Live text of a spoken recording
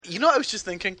You know what I was just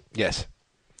thinking? Yes.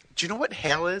 Do you know what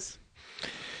hell is?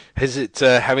 Is it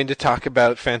having to talk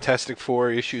about Fantastic Four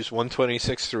issues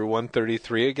 126 through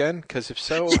 133 again? Because if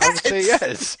so, I would say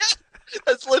yes.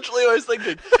 That's literally what I was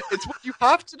thinking. It's when you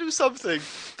have to do something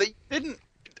that you didn't,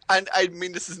 and I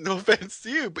mean this is no offense to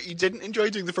you, but you didn't enjoy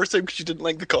doing the first time because you didn't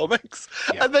like the comics,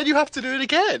 Yeah. and then you have to do it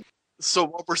again. So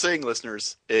what we're saying,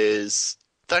 listeners, is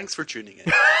thanks for tuning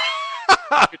in.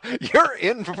 You're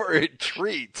in for a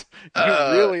treat. You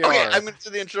really are. Okay, I'm going to do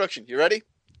the introduction. You ready?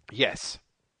 Yes.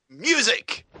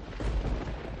 Music!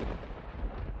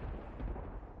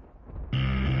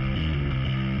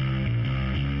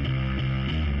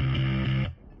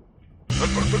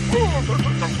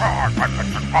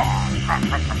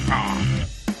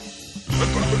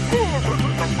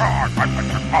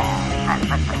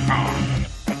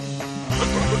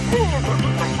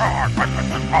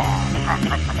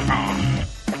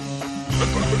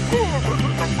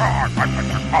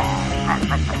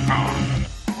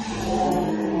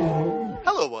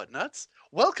 Hello, Whatnuts.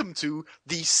 Welcome to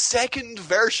the second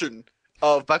version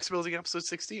of Back to Building episode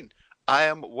 16. I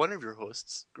am one of your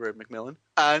hosts, Greg McMillan,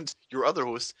 and your other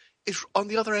host is on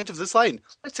the other end of this line.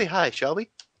 Let's say hi, shall we?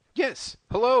 Yes.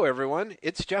 Hello, everyone.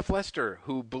 It's Jeff Lester,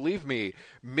 who, believe me,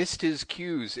 missed his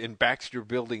cues in Baxter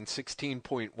Building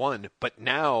 16.1, but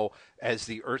now, as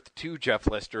the Earth 2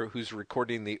 Jeff Lester, who's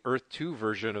recording the Earth 2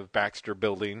 version of Baxter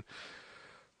Building.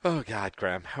 Oh, God,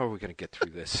 Graham, how are we going to get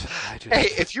through this?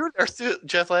 Hey, if you're Earth 2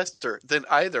 Jeff Lester, then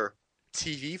either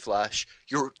TV Flash,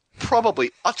 you're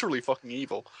probably utterly fucking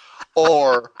evil,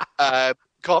 or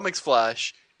Comics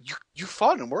Flash, you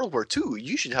fought in World War II.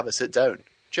 You should have a sit down.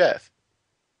 Jeff.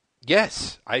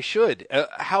 Yes, I should.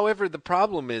 However, the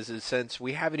problem is since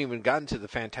we haven't even gotten to the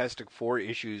Fantastic Four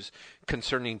issues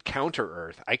concerning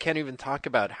Counter-Earth, I can't even talk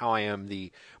about how I am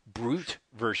the brute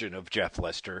version of Jeff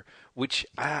Lester, which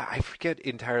I forget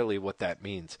entirely what that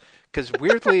means. Because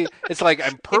weirdly, it's like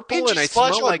I'm purple and I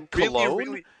smell like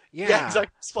cologne. Yeah,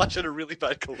 exactly. Splash on a really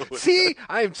bad cologne. See,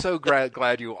 I'm so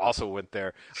glad you also went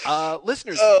there.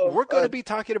 Listeners, we're going to be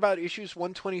talking about issues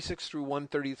 126 through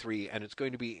 133, and it's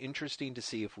going to be interesting to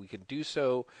see if we can do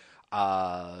so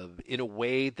in a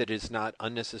way that is not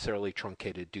unnecessarily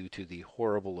truncated due to the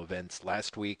horrible events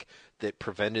last week that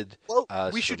prevented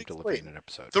us from delivering an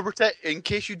episode. In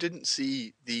case you didn't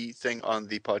see the thing on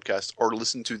the podcast or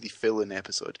listen to the fill-in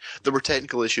episode, there were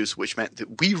technical issues which meant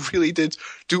that we really did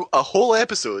do a whole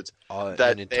episode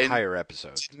that an entire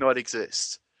episode did not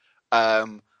exist.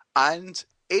 And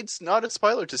it's not a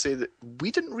spoiler to say that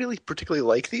we didn't really particularly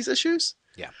like these issues.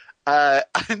 Yeah.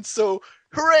 And so,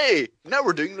 hooray! Now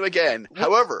we're doing them again.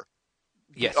 However,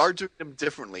 yes, we are doing them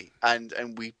differently, and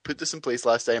we put this in place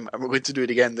last time, and we're going to do it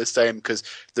again this time because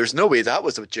there's no way that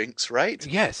was a jinx, right?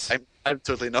 Yes, I'm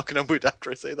totally knocking on wood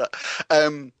after I say that.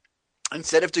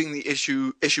 Instead of doing the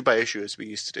issue by issue as we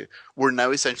used to do, we're now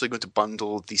essentially going to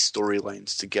bundle the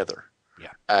storylines together.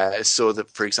 Yeah. So that,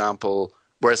 for example,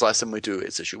 whereas last time we do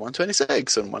it's issue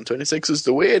 126, and 126 is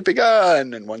the way it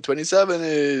began, and 127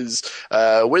 is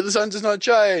where the sun does not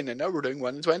shine, and now we're doing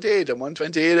 128, and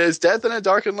 128 is death in a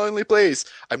dark and lonely place.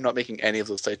 I'm not making any of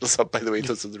those titles up, by the way.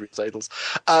 Those are the real titles.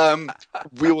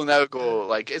 We will now go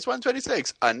like it's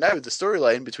 126, and now the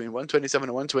storyline between 127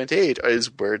 and 128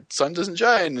 is where the sun doesn't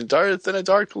shine and death in a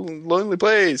dark and lonely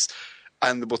place,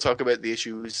 and we'll talk about the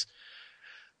issues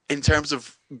in terms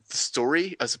of the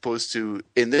story, as opposed to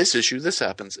in this issue this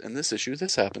happens, in this issue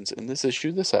this happens, in this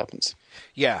issue this happens.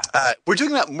 Yeah. We're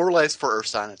doing that more or less for our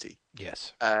sanity.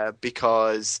 Yes.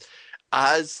 Because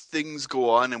as things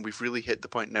go on, and we've really hit the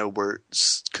point now where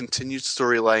continued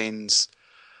storylines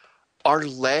are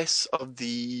less of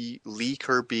the Lee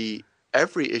Kirby,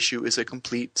 every issue is a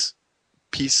complete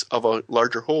piece of a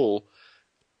larger whole.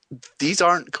 These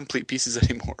aren't complete pieces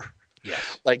anymore.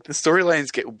 Yes. Like, the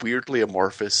storylines get weirdly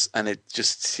amorphous, and it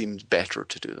just seems better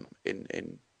to do them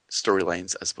in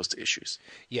storylines as opposed to issues.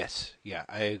 Yes. Yeah,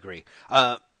 I agree.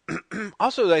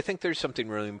 Also, I think there's something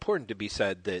really important to be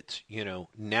said that,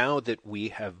 now that we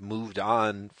have moved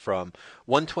on from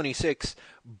 126,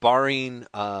 barring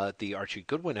the Archie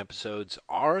Goodwin episodes,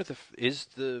 is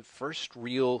the first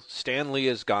real Stan Lee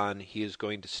is gone, he is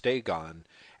going to stay gone,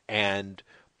 and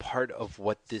part of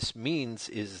what this means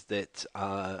is that,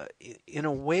 in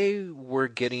a way, we're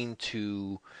getting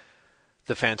to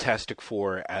the Fantastic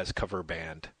Four as cover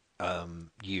band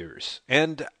years.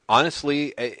 And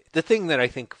honestly, the thing that I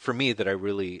think, for me, that I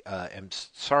really am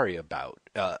sorry about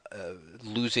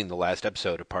losing the last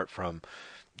episode, apart from,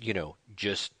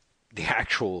 just the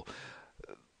actual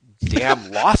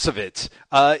damn loss of it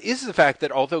is the fact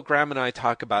that although Graham and I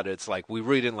talk about it, it's like we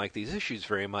really didn't like these issues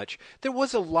very much. There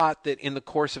was a lot that in the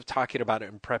course of talking about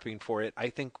it and prepping for it, I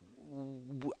think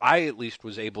I at least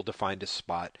was able to find a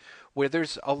spot where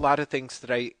there's a lot of things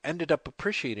that I ended up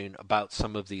appreciating about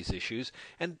some of these issues,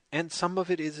 and some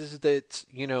of it is that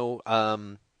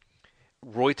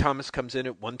Roy Thomas comes in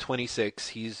at 126.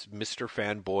 He's Mr.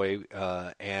 Fanboy,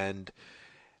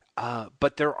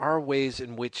 but there are ways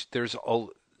in which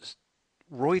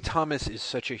Roy Thomas is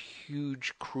such a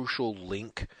huge, crucial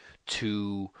link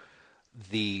to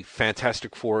the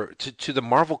Fantastic Four, to the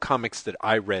Marvel comics that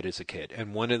I read as a kid.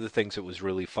 And one of the things that was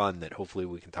really fun that hopefully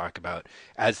we can talk about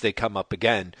as they come up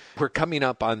again, we're coming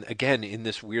up on, again, in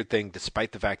this weird thing,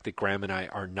 despite the fact that Graham and I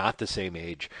are not the same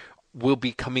age, we'll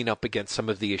be coming up against some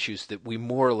of the issues that we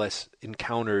more or less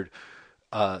encountered,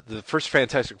 the first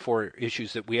Fantastic Four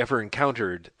issues that we ever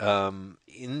encountered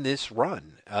in this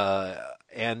run.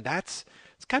 And it's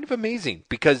kind of amazing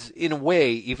because in a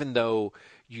way, even though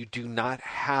you do not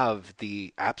have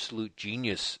the absolute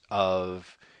genius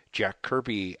of Jack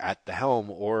Kirby at the helm,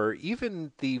 or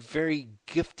even the very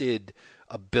gifted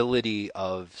ability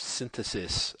of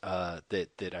synthesis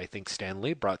that I think Stan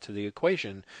Lee brought to the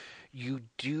equation, you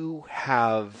do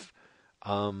have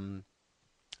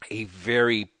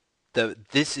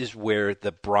this is where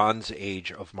the Bronze Age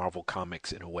of Marvel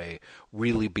Comics, in a way,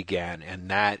 really began,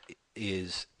 and that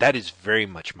is very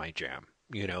much my jam.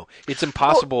 It's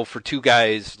impossible for two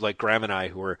guys like Graham and I,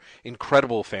 who are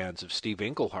incredible fans of Steve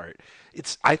Englehart.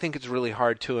 I think it's really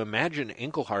hard to imagine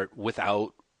Englehart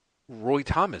without Roy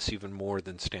Thomas, even more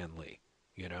than Stan Lee.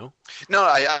 No,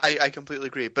 I completely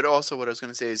agree. But also, what I was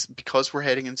going to say is because we're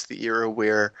heading into the era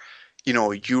where,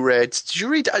 did you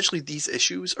read actually these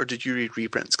issues, or did you read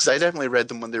reprints? Because I definitely read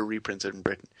them when they were reprinted in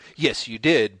Britain. Yes, you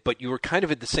did, but you were kind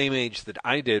of at the same age that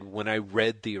I did when I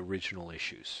read the original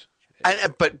issues.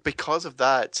 But because of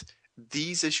that,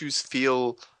 these issues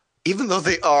feel, even though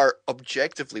they are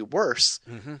objectively worse,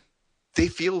 they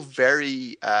feel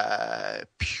very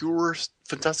pure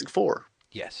Fantastic Four.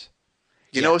 Yes.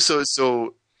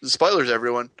 So spoilers,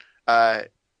 everyone. The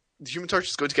Human Torch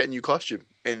is going to get a new costume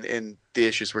in the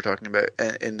issues we're talking about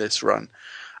in this run.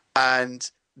 And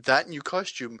that new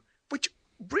costume, which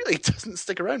really doesn't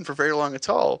stick around for very long at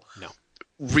all,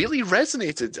 really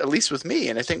resonated, at least with me,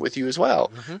 and I think with you as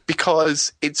well,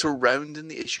 because it's around in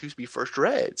the issues we first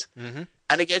read.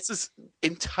 And it gets this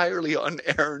entirely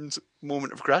unearned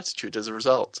moment of gratitude as a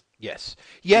result. Yes.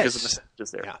 Because of the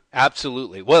messages there. Yeah,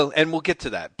 absolutely. Well, and we'll get to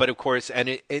that. But of course,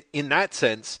 and in that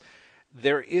sense,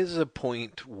 there is a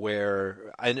point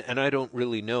where, and I don't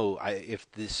really know if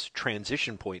this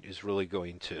transition point is really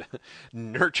going to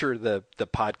nurture the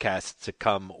podcast to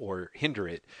come or hinder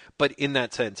it. But in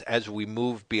that sense, as we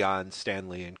move beyond Stan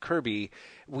Lee and Kirby,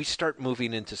 we start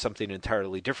moving into something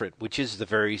entirely different, which is the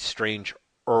very strange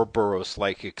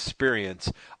Ouroboros-like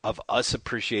experience of us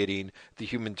appreciating the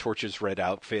Human Torch's red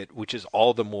outfit, which is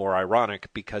all the more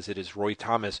ironic because it is Roy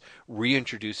Thomas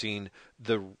reintroducing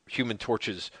the Human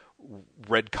Torch's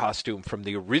red costume from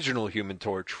the original Human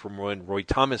Torch from when Roy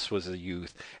Thomas was a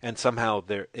youth, and somehow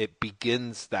it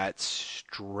begins that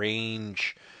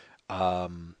strange,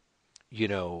 mise en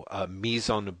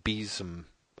abysme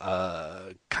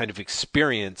kind of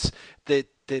experience that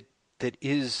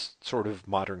is sort of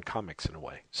modern comics in a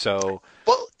way. So,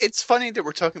 well, it's funny that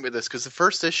we're talking about this because the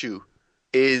first issue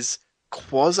is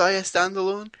quasi a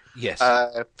standalone. Yes.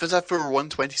 Fantastic Four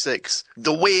 126.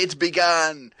 The way it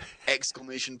began!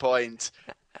 Exclamation point.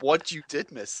 What you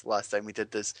did miss last time we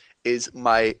did this is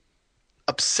my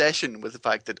obsession with the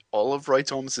fact that all of Roy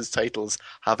Thomas's titles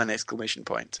have an exclamation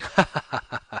point.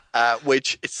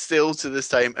 Which still to this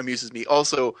time amuses me.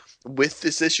 Also, with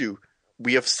this issue,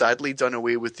 we have sadly done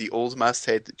away with the old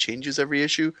masthead that changes every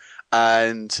issue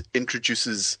and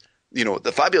introduces,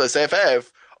 the fabulous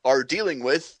FF are dealing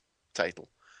with title.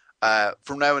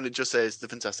 From now on, it just says the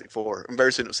Fantastic Four. And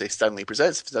very soon it'll say Stan Lee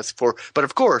presents the Fantastic Four. But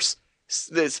of course,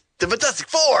 there's the Fantastic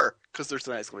Four because there's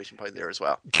an exclamation point there as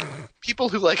well. People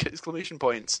who like exclamation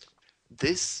points,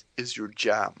 this is your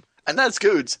jam. And that's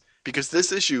good because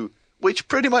this issue, which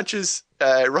pretty much is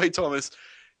Roy Thomas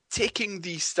taking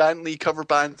the Stan Lee cover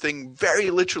band thing very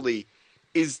literally,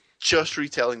 is just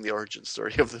retelling the origin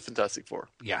story of the Fantastic Four.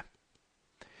 Yeah.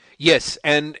 Yes,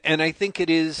 and I think it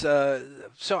is.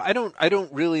 So I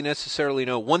don't really necessarily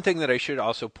know. One thing that I should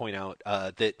also point out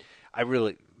that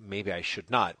maybe I should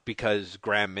not, because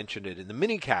Graham mentioned it in the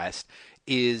minicast,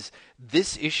 is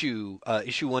this issue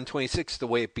 126, the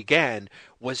way it began,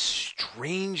 was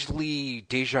strangely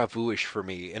deja vu-ish for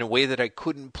me in a way that I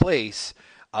couldn't place.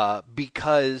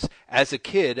 Because as a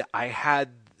kid, I had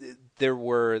there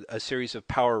were a series of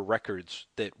Power Records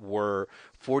that were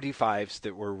 45s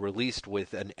that were released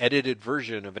with an edited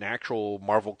version of an actual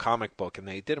Marvel comic book, and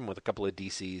they did them with a couple of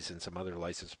DCs and some other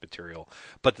licensed material.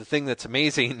 But the thing that's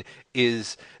amazing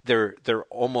is they're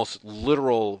almost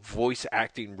literal voice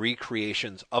acting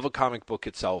recreations of a comic book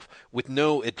itself with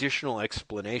no additional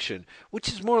explanation, which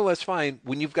is more or less fine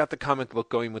when you've got the comic book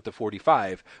going with the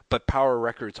 45. But Power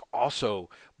Records also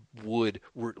would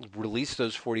release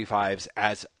those 45s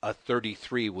as a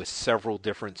 33 with several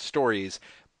different stories,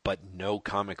 but no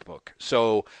comic book.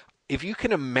 So if you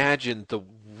can imagine the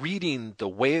reading the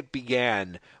way it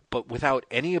began, but without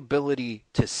any ability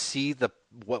to see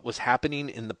what was happening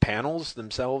in the panels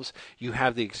themselves, you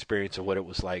have the experience of what it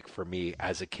was like for me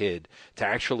as a kid to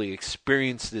actually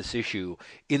experience this issue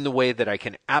in the way that I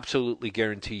can absolutely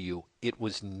guarantee you it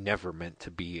was never meant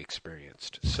to be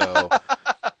experienced. So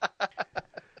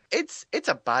it's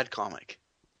a bad comic.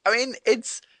 I mean,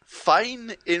 it's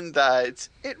fine in that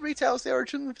it retells the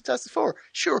origin of the Fantastic Four.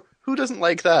 Sure, who doesn't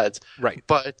like that? Right.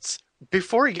 But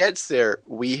before he gets there,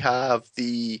 we have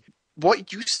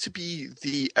what used to be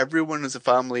the everyone is a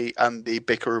family and they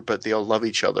bicker but they all love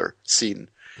each other scene.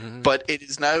 Mm-hmm. But it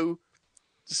is now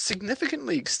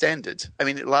significantly extended. I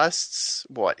mean, it lasts,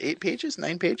 8 pages?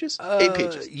 9 pages? 8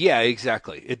 pages. Yeah,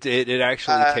 exactly. It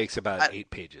actually takes about 8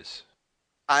 pages.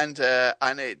 And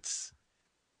it's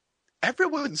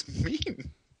everyone's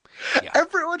mean. Yeah.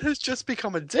 Everyone has just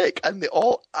become a dick, and they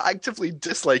all actively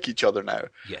dislike each other now.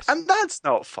 Yes. And that's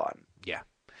not fun. Yeah.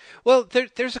 Well,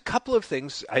 there's a couple of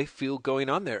things I feel going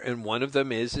on there, and one of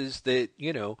them is that,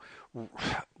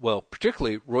 well,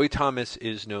 particularly Roy Thomas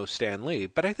is no Stan Lee,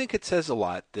 but I think it says a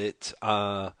lot that,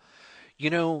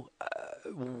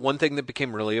 one thing that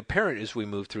became really apparent as we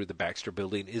moved through the Baxter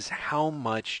Building is how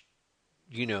much,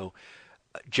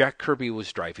 Jack Kirby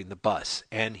was driving the bus,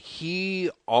 and he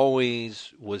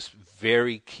always was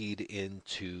very keyed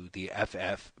into the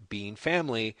FF being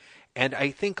family, and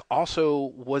I think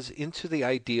also was into the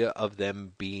idea of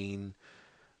them being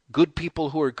good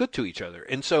people who are good to each other.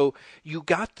 And so you've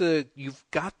got the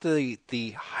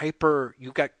hyper,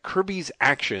 you've got Kirby's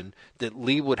action that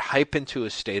Lee would hype into a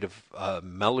state of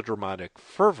melodramatic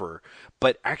fervor,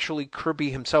 but actually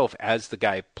Kirby himself, as the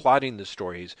guy plotting the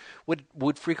stories,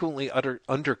 would frequently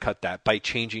undercut that by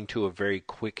changing to a very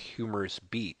quick, humorous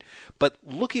beat. But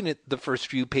looking at the first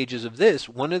few pages of this,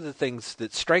 one of the things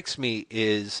that strikes me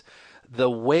is the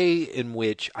way in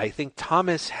which I think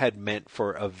Thomas had meant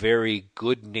for a very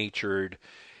good-natured,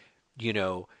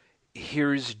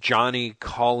 here's Johnny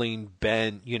calling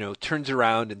Ben, turns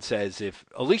around and says, if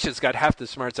Alicia's got half the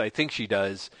smarts I think she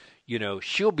does,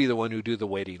 she'll be the one who do the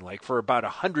waiting, like for about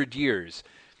 100 years.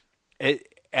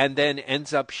 And then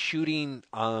ends up shooting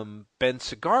Ben's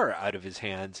cigar out of his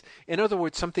hands. In other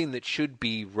words, something that should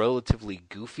be relatively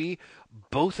goofy.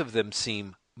 Both of them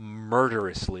seem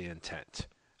murderously intent.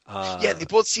 Yeah, they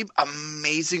both seem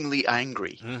amazingly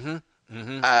angry. Mm-hmm,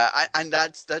 mm-hmm. And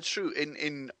that's true.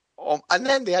 And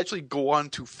then they actually go on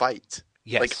to fight.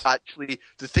 Yes. Like, actually,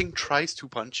 the Thing tries to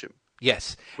punch him.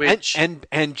 Yes, Which... and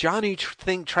Johnny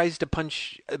tries to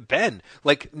punch Ben,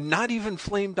 like not even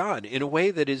flamed on, in a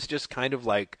way that is just kind of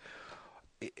like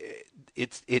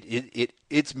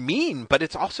it's mean, but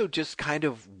it's also just kind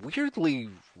of weirdly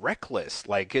reckless.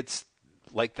 Like it's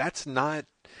like that's not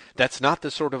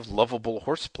the sort of lovable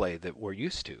horseplay that we're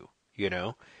used to,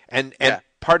 And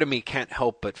part of me can't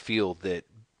help but feel that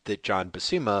John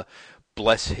Buscema,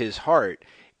 bless his heart,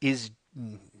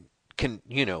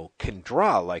 can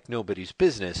draw like nobody's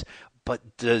business,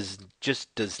 but does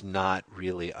not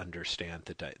really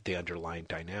understand the underlying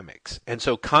dynamics. And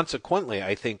so consequently,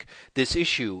 I think this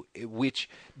issue, which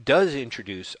does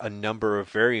introduce a number of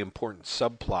very important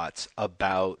subplots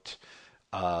about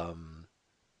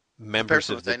members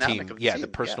of the team, the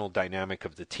personal dynamic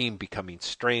of the team becoming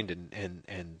strained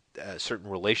and certain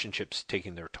relationships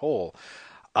taking their toll.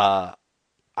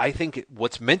 I think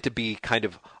what's meant to be kind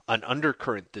of an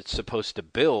undercurrent that's supposed to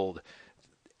build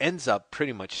ends up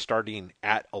pretty much starting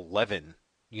at 11,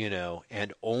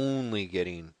 and only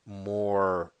getting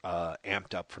more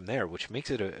amped up from there, which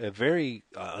makes it a very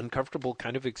uncomfortable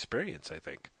kind of experience, I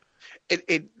think.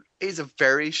 It is a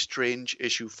very strange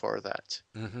issue for that.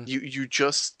 Mm-hmm. You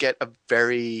just get a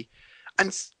very...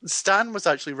 And Stan was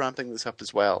actually ramping this up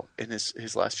as well in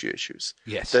his last few issues.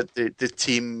 Yes. That the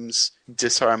team's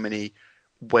disharmony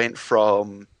went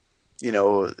from,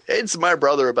 it's my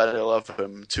brother, but I love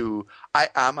him, to I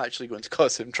am actually going to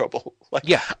cause him trouble.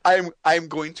 I'm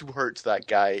going to hurt that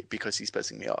guy because he's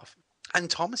pissing me off. And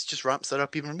Thomas just ramps that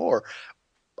up even more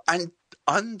and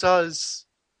undoes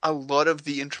a lot of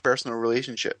the interpersonal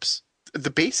relationships,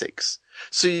 the basics.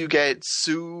 So you get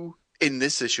Sue in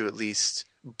this issue at least,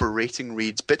 berating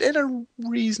Reed, but in a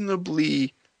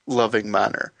reasonably loving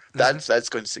manner. That's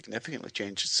going to significantly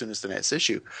change as soon as the next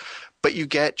issue. But you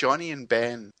get Johnny and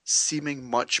Ben seeming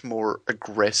much more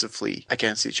aggressively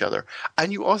against each other.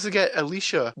 And you also get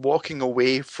Alicia walking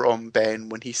away from Ben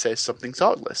when he says something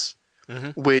thoughtless,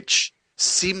 which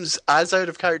seems as out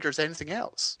of character as anything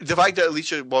else. The fact that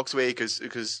Alicia walks away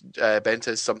because Ben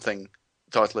says something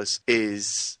thoughtless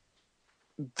is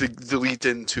the lead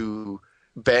into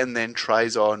Ben then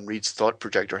tries on Reed's thought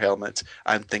projector helmet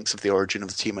and thinks of the origin of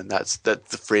the team, and that's the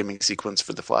framing sequence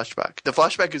for the flashback. The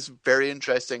flashback is very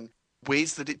interesting,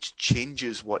 ways that it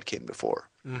changes what came before.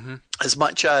 As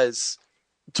much as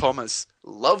Thomas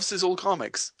loves his old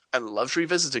comics and loves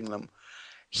revisiting them,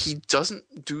 he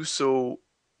doesn't do so.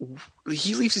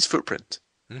 He leaves his footprint.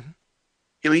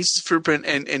 He leaves his footprint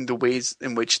in the ways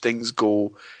in which things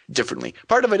go differently.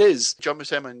 Part of it is John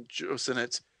Buscema and Joe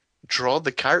Sinnott draw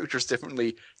the characters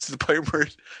differently to the point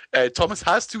where Thomas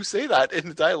has to say that in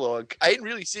the dialogue. I ain't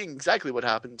really seeing exactly what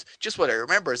happened, just what I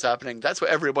remember is happening. That's what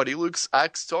everybody looks,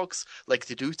 acts, talks like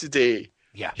they do today.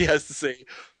 Yeah. He has to say,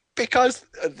 because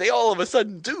they all of a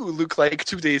sudden do look like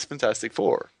today's Fantastic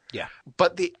Four. Yeah.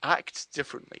 But they act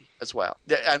differently as well.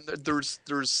 And there's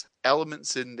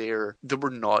elements in there that were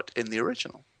not in the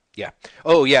original. Yeah.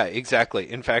 Oh, yeah,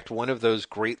 exactly. In fact, one of those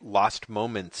great lost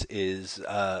moments is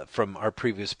from our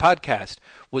previous podcast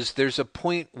was there's a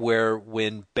point where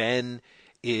when Ben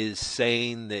is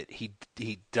saying that he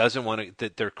doesn't want to,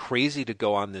 that they're crazy to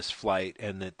go on this flight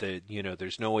and that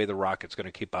there's no way the rocket's going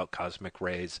to keep out cosmic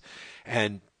rays.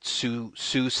 And Sue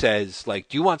says, like,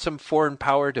 do you want some foreign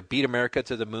power to beat America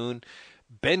to the moon?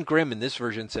 Ben Grimm in this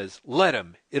version says, let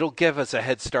him. It'll give us a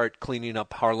head start cleaning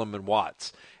up Harlem and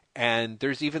Watts. And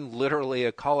there's even literally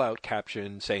a call-out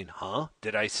caption saying, huh?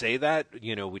 Did I say that?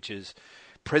 Which is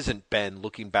present Ben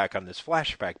looking back on this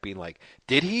flashback being like,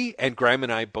 did he? And Graham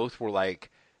and I both were like,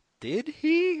 did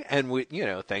he? And we,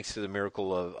 thanks to the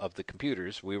miracle of the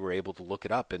computers, we were able to look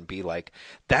it up and be like,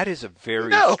 that is a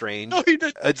very strange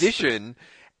addition.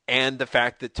 And the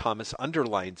fact that Thomas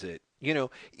underlines it.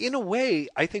 In a way,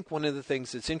 I think one of the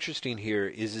things that's interesting here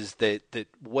is that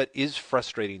what is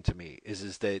frustrating to me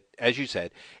is that, as you said,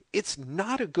 it's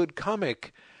not a good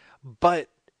comic, but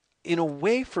in a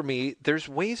way for me, there's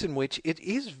ways in which it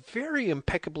is very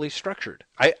impeccably structured.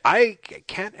 I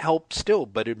can't help still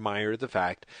but admire the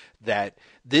fact that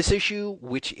this issue,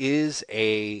 which is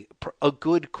a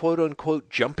good quote-unquote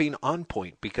jumping on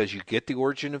point, because you get the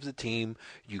origin of the team,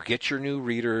 you get your new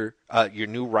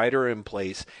writer in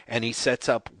place, and he sets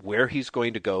up where he's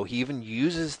going to go. He even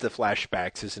uses the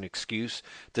flashbacks as an excuse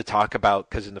to talk about,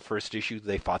 because in the first issue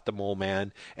they fought the Mole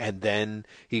Man, and then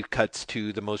he cuts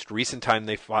to the most recent time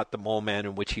they fought the Mole Man,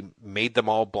 in which he made them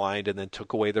all blind and then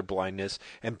took away their blindness,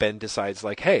 and Ben decides,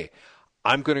 like, hey,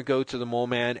 I'm going to go to the Mole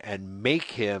Man and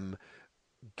make him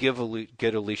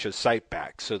get Alicia's sight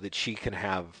back so that she can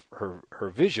have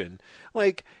her vision.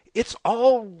 Like, it's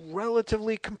all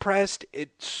relatively compressed.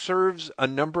 It serves a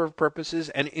number of purposes,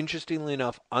 and interestingly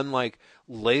enough, unlike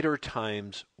later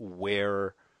times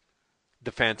where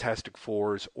the Fantastic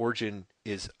Four's origin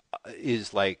is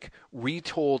like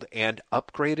retold and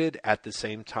upgraded at the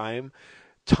same time,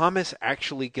 Thomas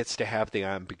actually gets to have the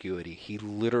ambiguity. He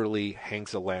literally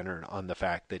hangs a lantern on the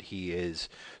fact that he is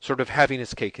sort of having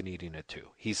his cake and eating it too.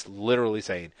 He's literally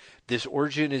saying, this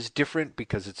origin is different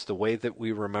because it's the way that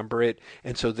we remember it,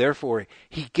 and so therefore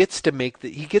he gets to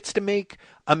make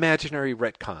imaginary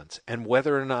retcons, and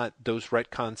whether or not those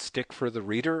retcons stick for the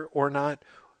reader or not,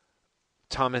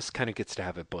 Thomas kind of gets to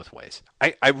have it both ways.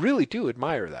 I really do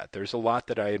admire that. There's a lot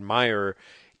that I admire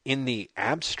in the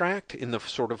abstract, in the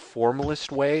sort of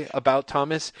formalist way about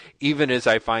Thomas, even as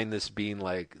I find this being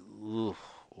like, ugh,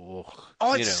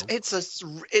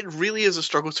 it really is a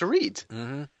struggle to read.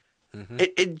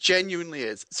 It genuinely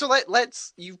is. So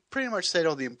you've pretty much said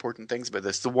all the important things about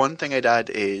this. The one thing I'd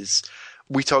add is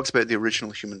we talked about the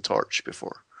original Human Torch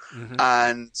before,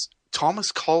 and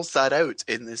Thomas calls that out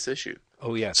in this issue.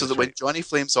 Oh yeah. So that when Johnny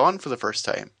flames on for the first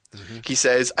time, he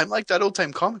says, "I'm like that old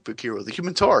time comic book hero, the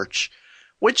Human Torch."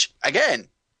 Which, again,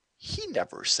 he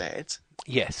never said.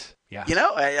 Yes. Yeah.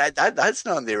 That's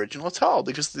not in the original at all,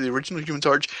 because the original Human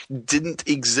Torch didn't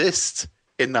exist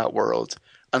in that world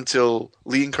until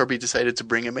Lee and Kirby decided to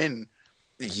bring him in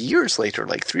years later,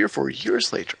 like 3 or 4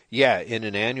 years later. Yeah, in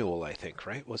an annual, I think,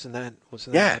 right? Wasn't that what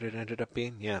it ended up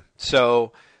being? Yeah.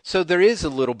 So there is a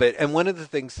little bit, and one of the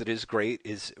things that is great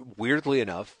is, weirdly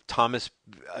enough, Thomas,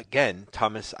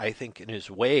 I think, in his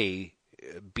way,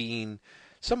 being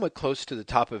somewhat close to the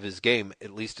top of his game,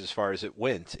 at least as far as it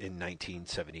went in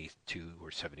 1972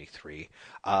 or 73.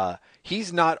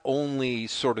 He's not only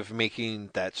sort of making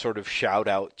that sort of shout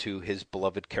out to his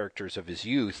beloved characters of his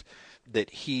youth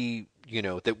that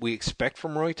that we expect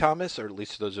from Roy Thomas, or at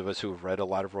least those of us who have read a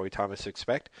lot of Roy Thomas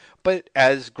expect, but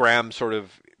as Graham sort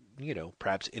of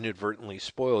perhaps inadvertently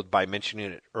spoiled by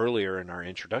mentioning it earlier in our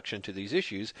introduction to these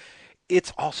issues,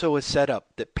 it's also a setup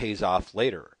that pays off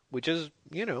later, which is,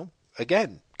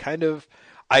 again, kind of,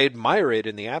 I admire it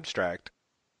in the abstract.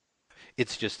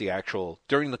 It's just the actual,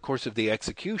 during the course of the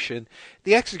execution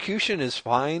is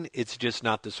fine. It's just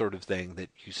not the sort of thing that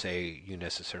you say you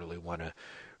necessarily want to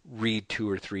read 2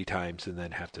 or 3 times and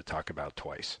then have to talk about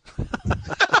twice.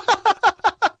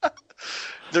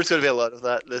 There's going to be a lot of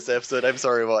that this episode. I'm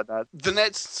sorry about that. The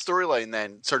next storyline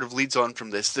then sort of leads on from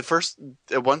this. The first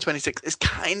 126 is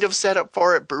kind of set up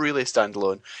for it, but really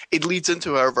standalone. It leads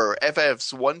into, however,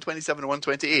 FF's 127 and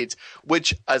 128,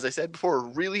 which, as I said before,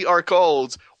 really are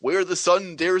called Where the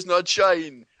Sun Dares Not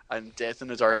Shine and Death in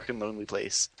a Dark and Lonely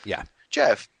Place. Yeah.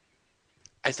 Jeff,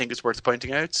 I think it's worth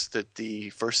pointing out that the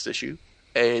first issue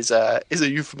is a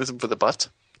euphemism for the butt.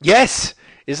 Yes!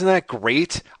 Isn't that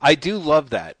great? I do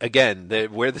love that. Again,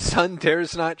 where the sun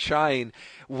dares not shine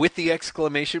with the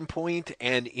exclamation point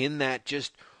and in that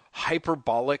just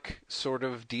hyperbolic sort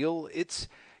of deal. It's,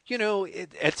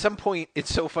 at some point,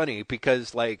 it's so funny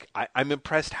because, I'm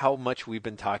impressed how much we've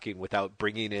been talking without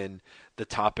bringing in the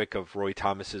topic of Roy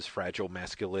Thomas's fragile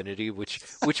masculinity, which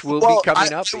will be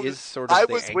coming up, is sort of the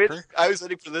anchor. I was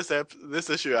waiting for this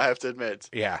issue, I have to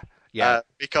admit. Yeah.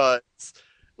 Because,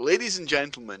 ladies and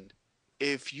gentlemen,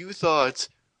 if you thought,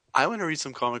 I want to read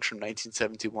some comics from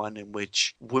 1971 in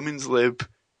which women's lib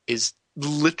is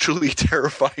literally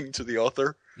terrifying to the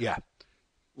author. Yeah.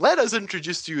 Let us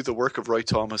introduce to you the work of Roy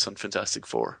Thomas on Fantastic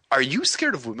Four. Are you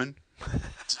scared of women? Do you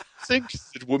think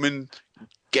that women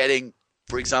getting,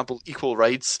 for example, equal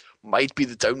rights might be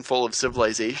the downfall of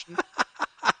civilization?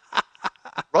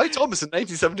 Roy Thomas in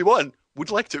 1971 would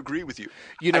like to agree with you.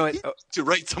 I need to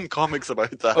write some comics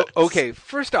about that. Okay,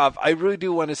 first off, I really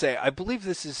do want to say I believe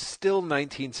this is still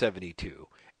 1972,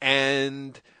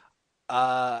 and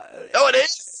it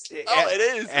is.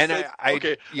 It is. And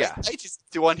okay, yeah,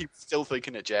 1961. He was still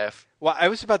thinking it, Jeff. Well, I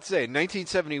was about to say, in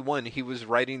 1971, he was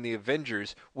writing the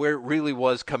Avengers, where it really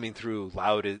was coming through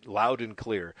loud and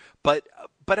clear. But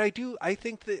I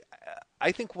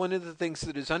think one of the things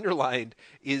that is underlined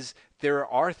is there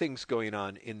are things going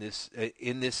on in this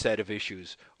set of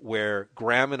issues where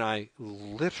Graham and I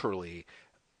literally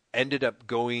ended up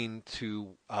going to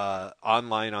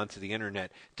online onto the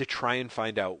internet to try and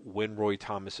find out when Roy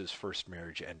Thomas's first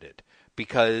marriage ended,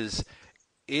 because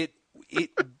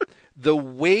the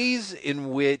ways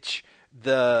in which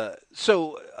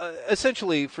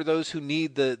essentially, for those who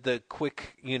need the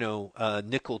quick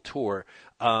nickel tour.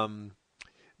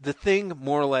 The thing,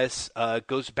 more or less,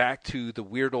 goes back to the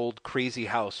weird old crazy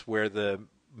house where the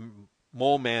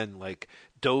mole man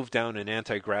dove down an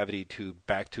anti-gravity tube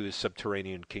back to his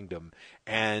subterranean kingdom,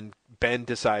 and Ben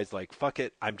decides fuck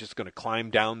it, I'm just going to climb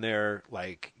down there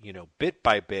bit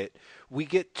by bit. We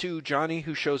get to Johnny,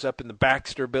 who shows up in the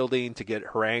Baxter building to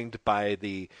get harangued by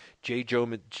the J.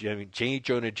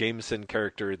 Jonah Jameson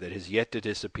character that has yet to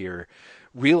disappear,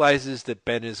 realizes that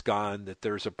Ben is gone, that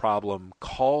there's a problem,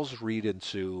 calls Reed and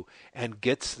Sue, and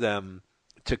gets them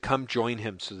to come join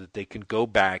him so that they can go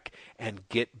back and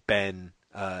get Ben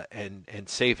and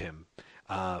save him.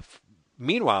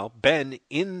 Meanwhile, Ben,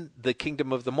 in the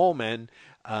kingdom of the Mole Men,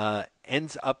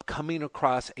 ends up coming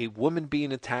across a woman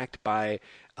being attacked by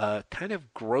a kind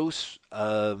of gross,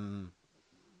 I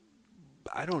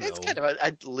don't know. It's kind of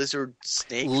a lizard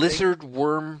snake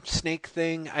worm snake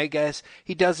thing, I guess.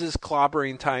 He does his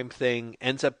clobbering time thing,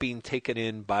 ends up being taken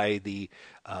in by the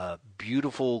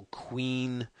beautiful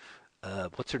queen.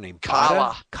 What's her name?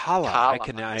 Kala.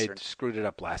 I screwed it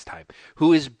up last time.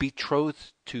 Who is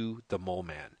betrothed to the Mole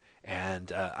Man.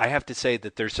 And I have to say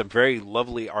that there's some very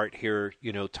lovely art here.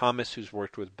 Thomas, who's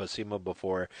worked with Buscema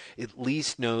before, at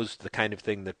least knows the kind of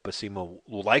thing that Buscema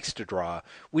likes to draw,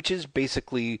 which is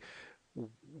basically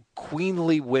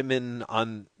queenly women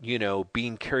on,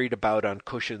 being carried about on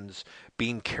cushions,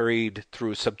 being carried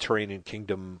through a subterranean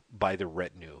kingdom by the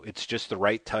retinue. It's just the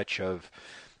right touch of,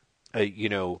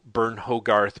 Bern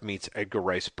Hogarth meets Edgar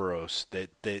Rice Burroughs that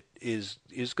is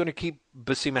going to keep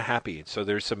Buscema happy. So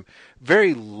there's some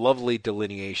very lovely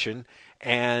delineation,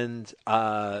 and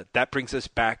that brings us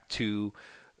back to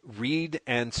Reed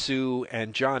and Sue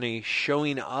and Johnny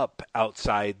showing up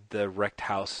outside the wrecked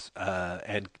house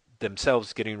and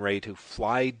themselves getting ready to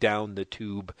fly down the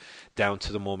tube down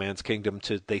to the Mole Man's kingdom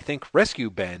to, they think, rescue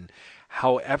Ben.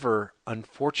 However,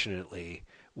 unfortunately,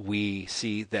 we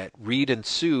see that Reed and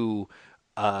Sue,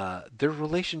 their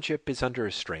relationship is under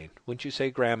a strain. Wouldn't you say,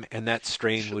 Graham? And that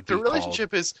strain would The be called.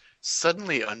 relationship is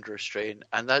suddenly under strain,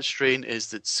 and that strain is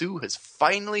that Sue has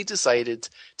finally decided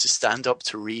to stand up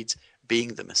to Reed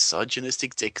being the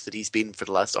misogynistic dick that he's been for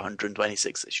the last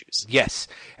 126 issues. Yes,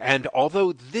 and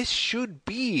although this should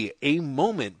be a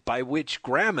moment by which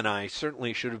Graham and I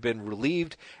certainly should have been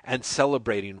relieved and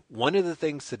celebrating, one of the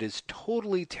things that is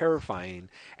totally terrifying,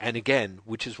 and again,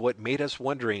 which is what made us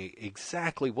wondering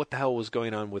exactly what the hell was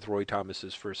going on with Roy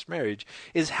Thomas's first marriage,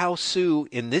 is how Sue,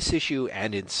 in this issue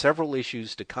and in several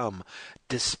issues to come,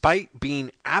 despite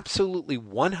being absolutely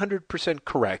 100%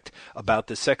 correct about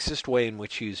the sexist way in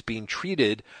which he is being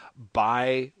treated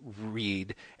by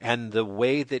Reed and the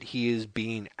way that he is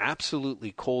being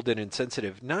absolutely cold and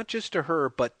insensitive, not just to her,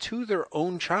 but to their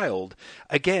own child,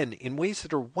 again, in ways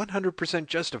that are 100%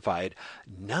 justified,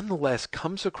 nonetheless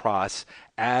comes across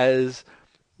as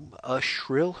a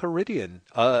shrill Heridian,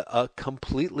 a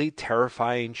completely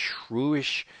terrifying,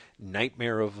 shrewish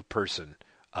nightmare of a person.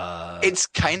 It's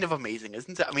kind of amazing,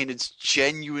 isn't it? I mean, it's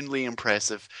genuinely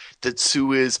impressive that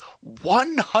Sue is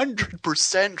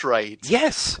 100% right.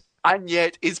 Yes. And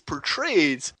yet is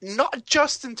portrayed, not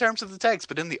just in terms of the text,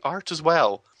 but in the art as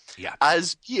well, Yeah.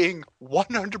 as being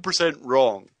 100%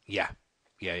 wrong. Yeah.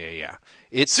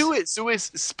 Sue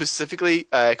is specifically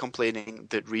complaining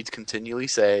that Reed continually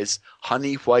says,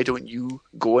 honey, why don't you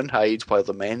go and hide while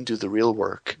the men do the real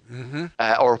work? Mm-hmm.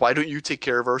 Or why don't you take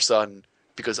care of our son?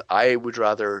 Because I would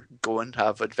rather go and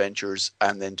have adventures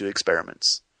and then do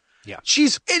experiments. Yeah.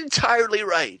 She's entirely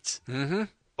right. Mm-hmm.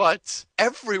 But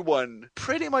everyone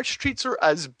pretty much treats her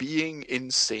as being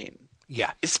insane.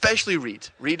 Yeah. Especially Reed.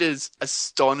 Reed is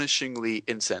astonishingly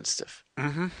insensitive.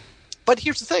 Mm-hmm. But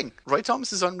here's the thing. Roy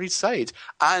Thomas is on Reed's side.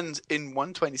 And in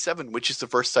 127, which is the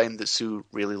first time that Sue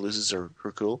really loses her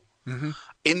cool, Mm-hmm.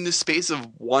 in the space of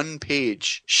one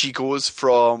page, she goes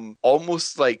from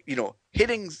almost like,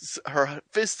 hitting her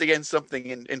fist against something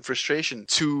in frustration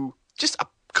to just a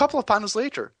couple of panels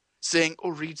later saying, oh,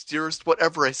 Reed, dearest,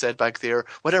 whatever I said back there,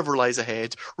 whatever lies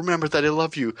ahead, remember that I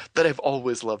love you, that I've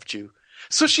always loved you.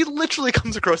 So she literally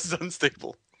comes across as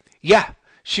unstable. Yeah,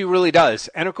 she really does.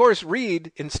 And of course,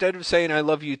 Reed, instead of saying I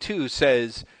love you too,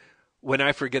 says, when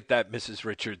I forget that, Mrs.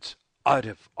 Richards, I'd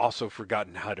have also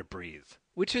forgotten how to breathe.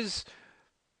 Which is,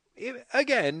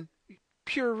 again,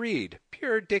 pure Reed,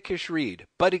 pure dickish Reed.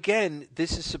 But again,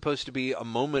 this is supposed to be a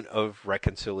moment of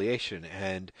reconciliation.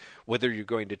 And whether you're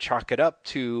going to chalk it up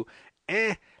to,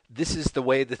 this is the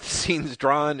way that the scene's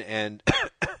drawn and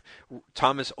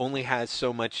Thomas only has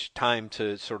so much time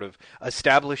to sort of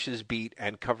establish his beat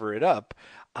and cover it up,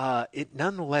 it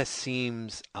nonetheless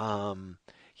seems...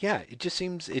 it just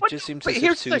seems as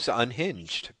if Sue's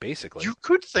unhinged, basically. You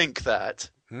could think that.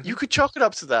 Mm-hmm. You could chalk it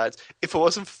up to that if it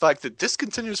wasn't for the fact that this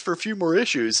continues for a few more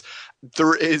issues.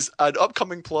 There is an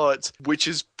upcoming plot which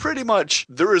is pretty much,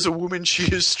 there is a woman,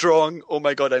 she is strong, oh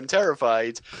my god, I'm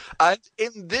terrified. And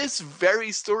in this very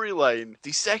storyline,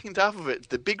 the second half of it,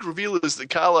 the big reveal is that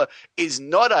Kala is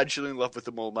not actually in love with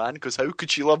the mole man, because how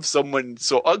could she love someone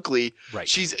so ugly? Right.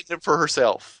 She's in it for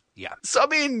herself. Yeah. So, I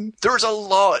mean, there's a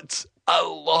lot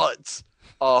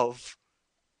of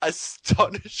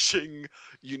astonishing,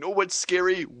 you know what's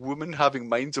scary? Women having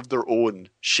minds of their own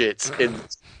shit in.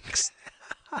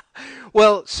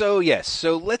 Well, so yes,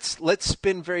 so let's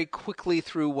spin very quickly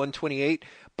through 128,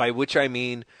 by which I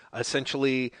mean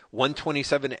essentially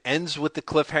 127 ends with the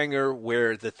cliffhanger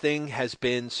where the Thing has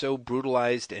been so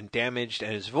brutalized and damaged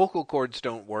and his vocal cords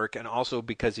don't work, and also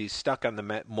because he's stuck on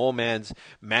the Mole Man's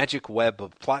magic web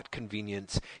of plot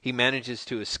convenience, he manages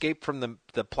to escape from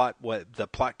the plot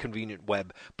convenient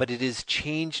web, but it has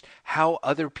changed how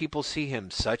other people see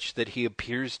him, such that he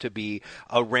appears to be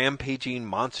a rampaging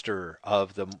monster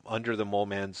under the Mole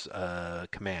Man's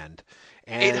command.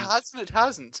 And It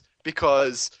hasn't.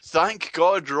 Because, thank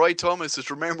God, Roy Thomas has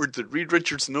remembered that Reed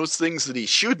Richards knows things that he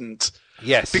shouldn't.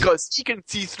 Yes. Because he can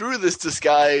see through this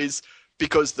disguise,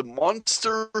 because the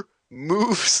monster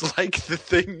moves like the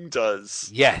Thing does.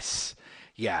 Yes.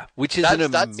 Yeah, which is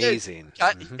amazing.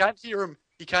 He can't hear him,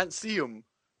 he can't see him.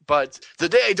 But the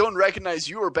day I don't recognize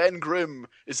you or Ben Grimm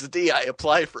is the day I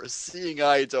apply for a seeing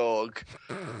eye dog.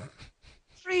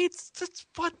 Reed, that's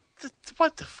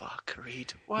what the fuck,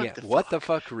 Reed? What the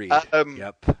fuck, Reed?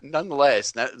 Yep.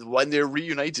 Nonetheless, when they're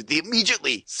reunited, they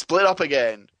immediately split up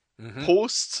again. Mm-hmm.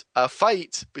 Post a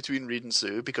fight between Reed and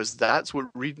Sue, because that's what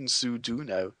Reed and Sue do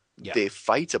now. Yep. They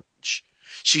fight a bunch.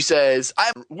 She says,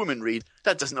 I'm a woman, Reed.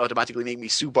 That doesn't automatically make me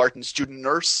Sue Barton's student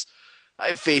nurse.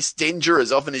 I face danger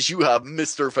as often as you have,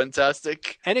 Mr.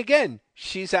 Fantastic. And again,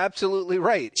 she's absolutely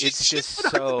right. It's She's just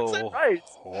 100% so right.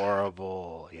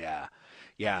 horrible. Yeah.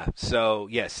 Yeah. So,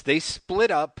 yes, they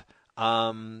split up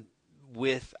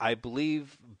with, I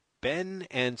believe, Ben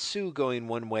and Sue going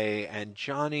one way and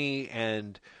Johnny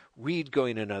and Reed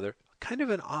going another. Kind of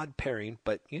an odd pairing,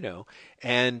 but,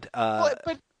 And, Well,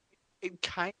 but it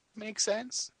kind of makes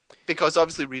sense because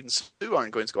obviously Reed and Sue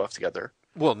aren't going to go off together.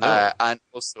 well, no. And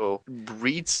also,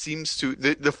 Reed seems to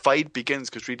the fight begins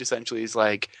because Reed essentially is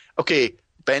like, okay,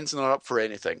 Ben's not up for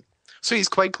anything, so he's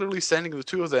quite clearly sending the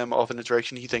two of them off in a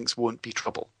direction he thinks won't be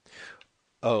trouble.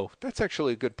 Oh, that's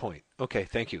actually a good point. Okay,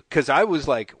 thank you. Because I was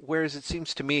like, whereas it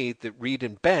seems to me that Reed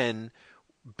and Ben,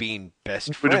 being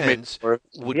best Would have made friends, more-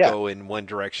 would yeah. go in one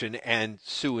direction, and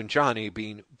Sue and Johnny,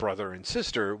 being brother and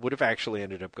sister, would have actually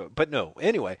ended up going. But no,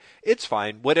 anyway, it's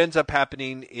fine. What ends up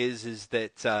happening is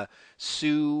that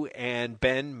Sue and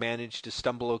Ben manage to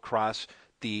stumble across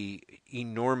the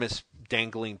enormous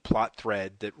dangling plot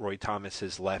thread that Roy Thomas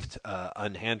has left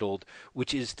unhandled,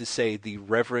 which is to say the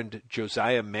Reverend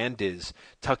Josiah Mandiz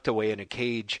tucked away in a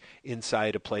cage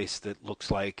inside a place that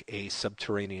looks like a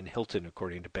subterranean Hilton,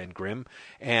 according to Ben Grimm.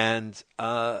 And,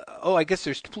 I guess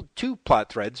there's two plot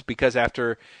threads, because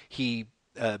after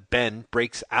Ben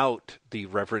breaks out the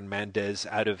Reverend Mendez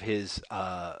out of his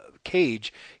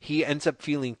cage, he ends up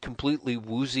feeling completely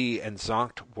woozy and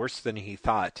zonked, worse than he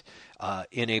thought,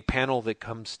 in a panel that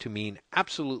comes to mean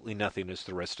absolutely nothing as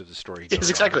the rest of the story goes Yes,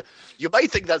 exactly. on. You might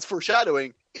think that's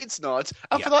foreshadowing. It's not.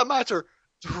 And Yeah. for that matter,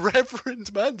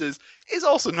 Reverend Mendes is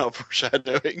also not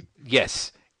foreshadowing.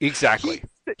 Yes, exactly.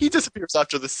 He disappears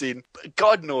after the scene.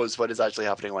 God knows what is actually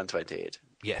happening in 128.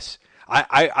 Yes.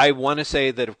 I want to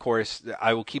say that, of course,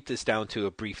 I will keep this down to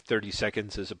a brief 30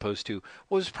 seconds as opposed to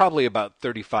what was probably about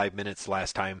 35 minutes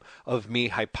last time of me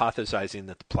hypothesizing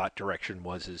that the plot direction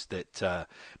is that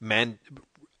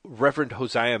Reverend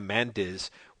Hosea Mandiz,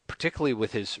 particularly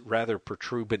with his rather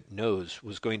protuberant nose,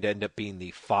 was going to end up being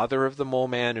the father of the Mole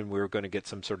Man, and we were going to get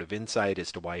some sort of insight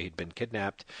as to why he'd been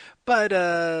kidnapped. But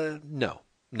no.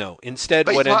 Instead,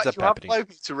 But what ends up you have happening... allowed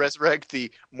me to resurrect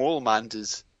the Mole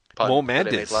Mandas pun Mole that I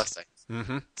made Mandiz. last time.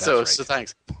 Mm-hmm, So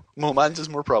thanks. Mole Mandas,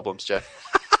 more problems, Jeff.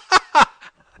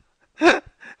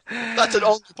 That's an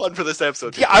only pun for this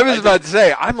episode. Yeah, I was about to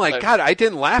say, I'm like, God, I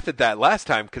didn't laugh at that last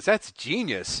time because that's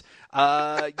genius.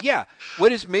 Yeah,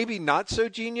 what is maybe not so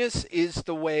genius is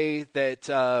the way that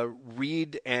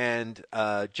Reed and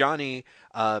Johnny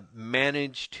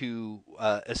manage to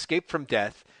escape from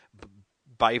death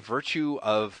by virtue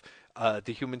of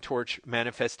the Human Torch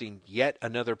manifesting yet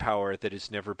another power that has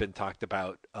never been talked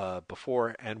about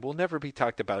before and will never be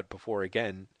talked about before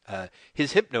again.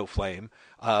 His Hypnoflame,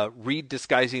 Reed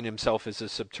disguising himself as a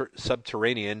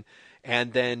subterranean,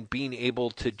 and then being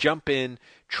able to jump in,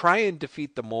 try and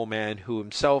defeat the Mole Man, who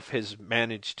himself has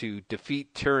managed to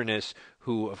defeat Tyrannus,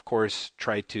 who, of course,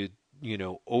 tried to,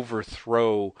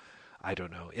 overthrow... I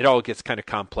don't know. It all gets kind of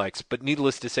complex, but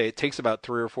needless to say, it takes about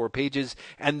 3 or 4 pages.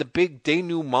 And the big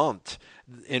denouement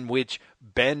in which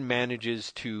Ben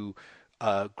manages to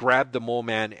grab the Mole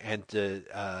Man and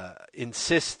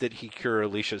insist that he cure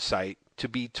Alicia's sight, to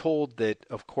be told that,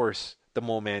 of course, the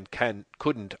Mole Man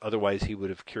couldn't, otherwise he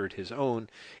would have cured his own,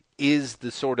 is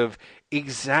the sort of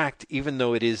exact, even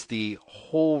though it is the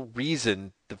whole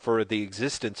reason for the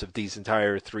existence of these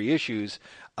entire 3 issues,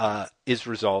 is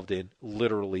resolved in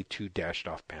literally 2 dashed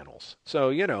off panels.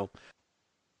 So,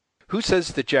 who says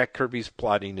that Jack Kirby's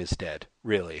plotting is dead,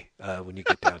 really, when you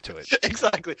get down to it?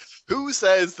 Exactly. Who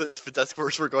says that Fantastic Four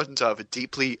is forgotten to have a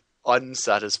deeply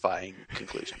unsatisfying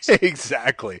conclusions?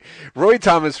 Exactly. Roy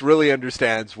Thomas really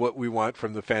understands what we want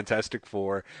from the Fantastic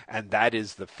Four, and that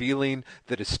is the feeling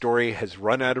that a story has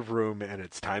run out of room and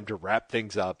it's time to wrap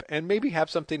things up and maybe have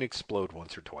something explode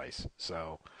once or twice.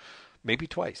 So, maybe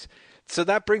twice. So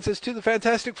that brings us to the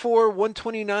Fantastic Four,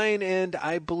 129, and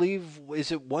I believe,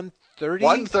 is it 130?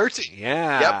 130.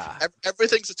 Yeah. Yep.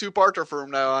 Everything's a two-parter from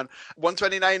now on.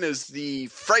 129 is the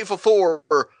Frightful Four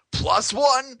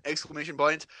 +1! Exclamation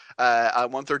point.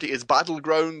 And 130 is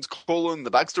Battlegrounds: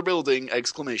 the Baxter Building!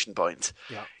 Exclamation point.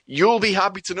 Yeah. You'll be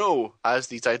happy to know, as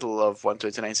the title of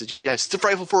 129 suggests, the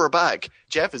Frightful Four are back.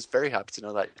 Jeff is very happy to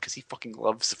know that because he fucking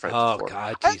loves the Frightful Four. Oh,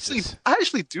 God, I Jesus.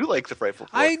 actually do like the Frightful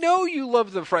Four. I know you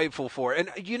love the Frightful Four, and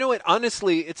you know what?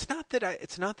 Honestly, it's not that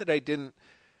I didn't.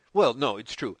 Well, no,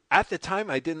 it's true. At the time,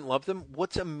 I didn't love them.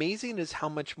 What's amazing is how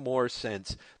much more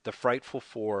sense the Frightful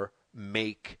Four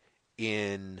make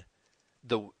in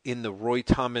the Roy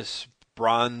Thomas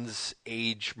Bronze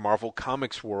Age Marvel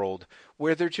Comics world,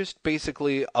 where they're just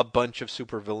basically a bunch of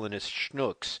supervillainous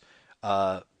schnooks.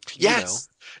 Yes.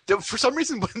 For some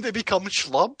reason, when they become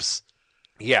schlubs,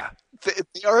 Yeah.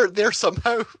 They're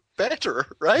somehow better,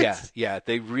 right? Yeah,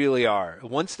 they really are.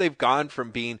 Once they've gone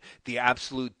from being the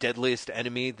absolute deadliest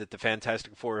enemy that the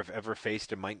Fantastic Four have ever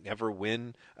faced and might never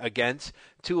win against,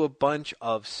 to a bunch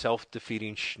of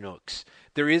self-defeating schnooks.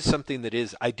 There is something that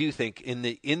is, I do think,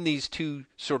 in these two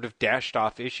sort of dashed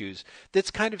off issues that's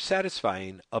kind of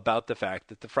satisfying about the fact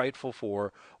that the Frightful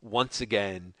Four, once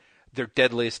again, their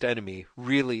deadliest enemy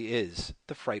really is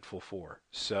the Frightful Four.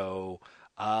 So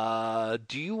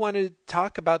do you want to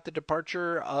talk about the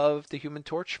departure of the Human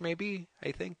Torch? Maybe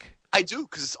I think. I do,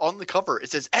 because on the cover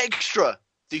it says extra.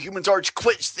 The Human Torch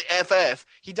quits the FF.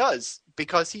 He does,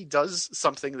 because he does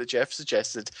something that Jeff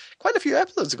suggested quite a few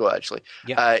episodes ago, actually.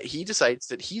 Yeah. He decides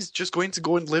that he's just going to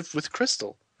go and live with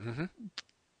Crystal. Mm-hmm.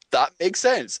 That makes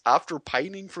sense. After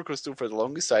pining for Crystal for the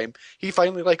longest time, he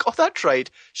finally like, oh, that's right.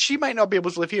 She might not be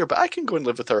able to live here, but I can go and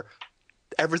live with her.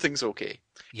 Everything's okay.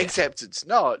 Yeah. Except it's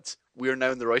not. We're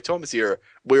now in the Roy Thomas era,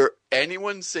 where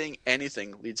anyone saying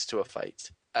anything leads to a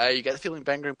fight. You get the feeling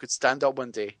Ben Grimm could stand up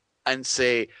one day and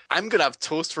say, I'm going to have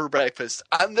toast for breakfast,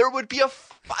 and there would be a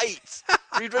fight.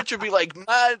 Reed Richards would be like,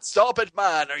 man, stop it,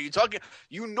 man. Are you talking?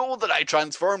 You know that I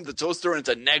transformed the toaster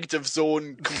into a negative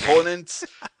zone component.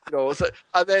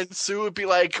 And then Sue would be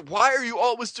like, why are you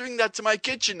always doing that to my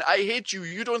kitchen? I hate you.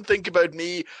 You don't think about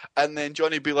me. And then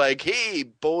Johnny would be like, hey,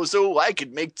 bozo, I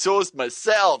could make toast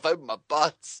myself out of my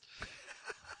butt.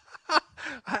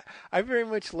 I very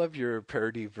much love your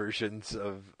parody versions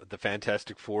of the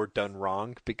Fantastic Four done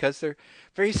wrong, because they're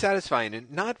very satisfying and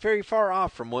not very far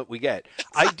off from what we get.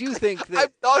 I do think that I'm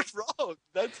not wrong.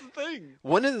 That's the thing.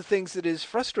 one of the things that is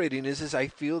frustrating is I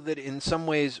feel that in some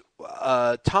ways,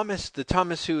 Thomas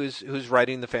who's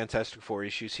writing the Fantastic Four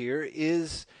issues here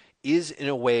is in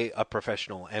a way a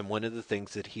professional, and one of the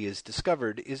things that he has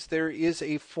discovered is there is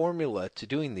a formula to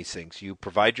doing these things. You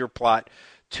provide your plot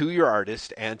to your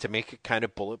artist, and to make it kind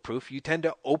of bulletproof, you tend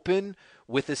to open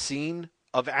with a scene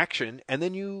of action, and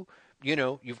then you've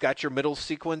got your middle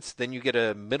sequence, then you get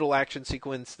a middle action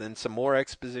sequence, then some more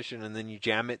exposition, and then you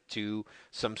jam it to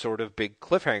some sort of big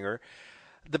cliffhanger.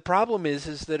 The problem is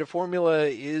that a formula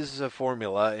is a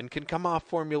formula and can come off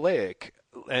formulaic.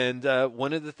 And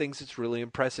one of the things that's really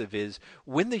impressive is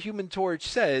when the Human Torch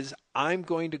says, I'm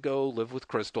going to go live with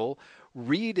Crystal,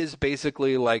 Reed is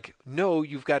basically like, no,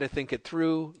 you've got to think it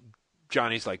through.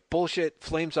 Johnny's like, bullshit,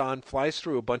 flames on, flies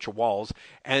through a bunch of walls.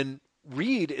 And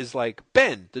Reed is like,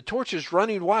 Ben, the Torch is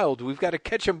running wild. We've got to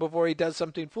catch him before he does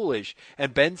something foolish.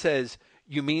 And Ben says,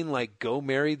 you mean like go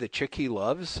marry the chick he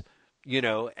loves?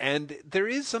 And there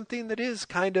is something that is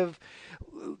kind of,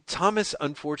 Thomas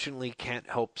unfortunately can't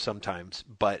help sometimes,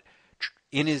 but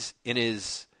in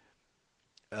his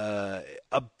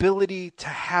ability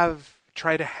to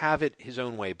try to have it his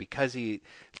own way, because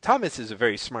Thomas is a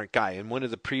very smart guy. And one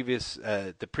of the previous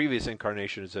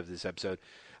incarnations of this episode,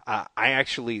 I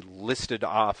actually listed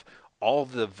off all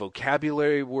the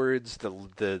vocabulary words,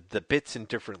 the bits in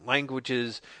different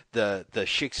languages, the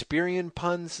Shakespearean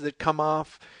puns that come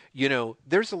off.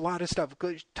 There's a lot of stuff.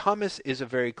 Thomas is a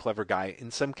very clever guy.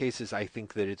 In some cases, I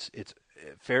think that it's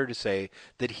fair to say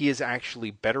that he is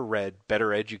actually better read,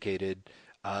 better educated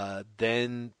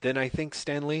than I think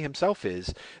Stan Lee himself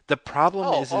is. The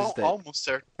problem is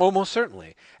that almost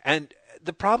certainly, and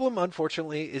the problem,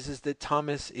 unfortunately, is that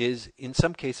Thomas is in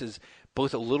some cases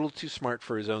both a little too smart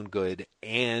for his own good,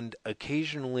 and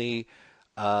occasionally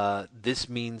this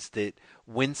means that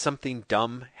when something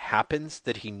dumb happens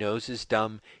that he knows is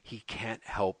dumb, he can't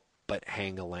help but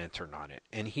hang a lantern on it.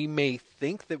 And he may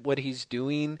think that what he's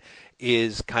doing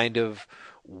is kind of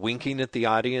winking at the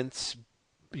audience,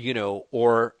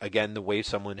 or again, the way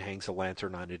someone hangs a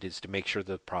lantern on it is to make sure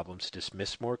the problem's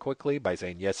dismissed more quickly by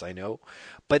saying, yes, I know.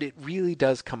 But it really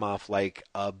does come off like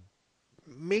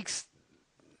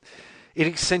it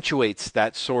accentuates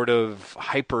that sort of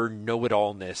hyper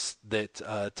know-it-allness that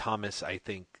Thomas, I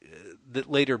think, that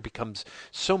later becomes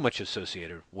so much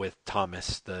associated with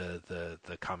Thomas, the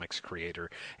comics creator.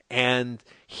 And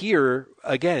here,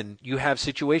 again, you have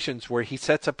situations where he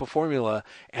sets up a formula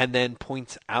and then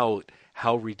points out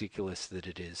how ridiculous that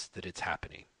it is that it's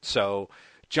happening. So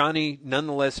Johnny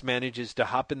nonetheless manages to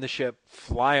hop in the ship,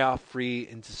 fly off free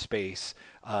into space,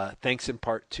 thanks in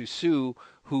part to Sue,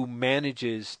 who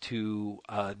manages to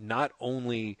not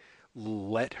only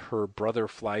let her brother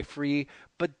fly free,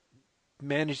 but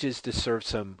manages to serve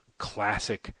some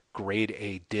classic grade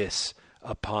A diss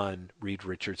upon Reed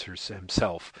Richards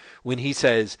himself when he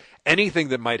says anything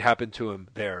that might happen to him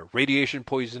there, radiation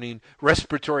poisoning,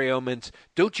 respiratory ailments,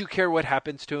 don't you care what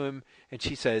happens to him? And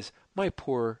she says, my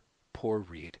poor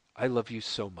Reed, I love you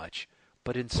so much,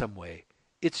 but in some way,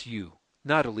 it's you,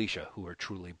 not Alicia, who are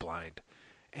truly blind.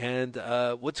 And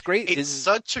what's great It's is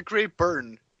such a great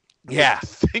burn. yeah. The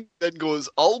thing that goes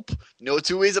Ulp, no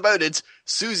two ways about it.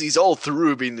 Susie's all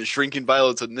through being the shrinking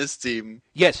violet on this team.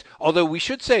 Yes, although we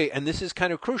should say, and this is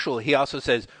kind of crucial, he also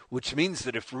says, which means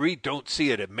that if Reed don't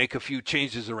see it and make a few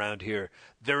changes around here,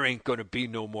 there ain't going to be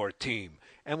no more team.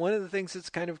 And one of the things that's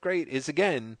kind of great is,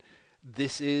 again,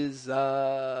 this is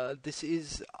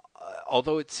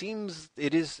although it seems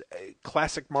it is a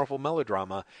classic Marvel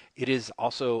melodrama, it is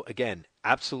also, again,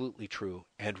 absolutely true.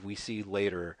 And we see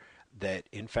later that,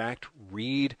 in fact,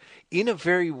 Reed, in a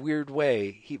very weird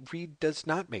way, Reed does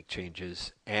not make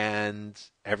changes, and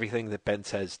everything that Ben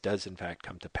says does, in fact,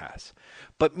 come to pass.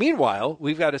 But meanwhile,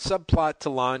 we've got a subplot to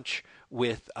launch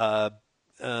with the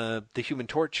Human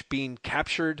Torch being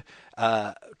captured,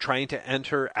 trying to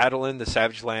enter Adelan, the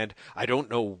Savage Land. I don't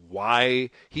know why.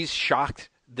 He's shocked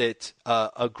that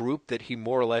a group that he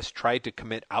more or less tried to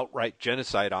commit outright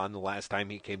genocide on the last time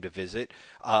he came to visit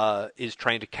is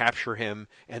trying to capture him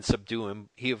and subdue him.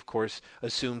 He, of course,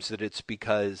 assumes that it's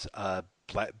because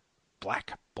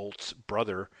Black Bolt's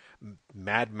brother,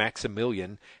 Mad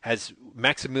Maximilian,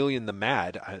 Maximilian the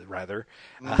Mad, rather.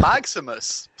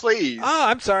 Maximus, please.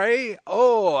 I'm sorry,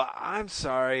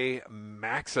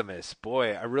 Maximus.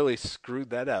 Boy, I really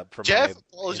screwed that up. Jeff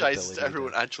apologizes to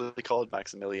everyone actually called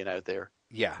Maximilian out there.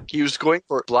 Yeah. He was going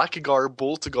for Blackagar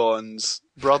Boltagon's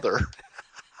brother,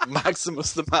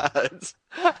 Maximus the Mad.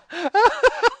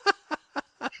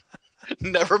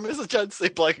 Never miss a chance to say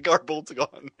Blackagar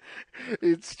Boltagon.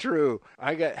 It's true.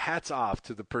 I got hats off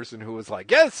to the person who was like,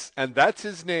 yes, and that's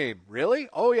his name. Really?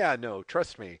 Oh, yeah, no,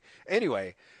 trust me.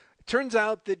 Anyway, turns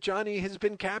out that Johnny has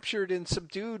been captured and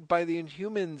subdued by the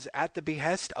Inhumans at the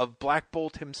behest of Black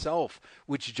Bolt himself,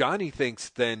 which Johnny thinks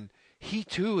then he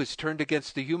too is turned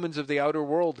against the humans of the outer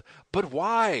world. But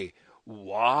why?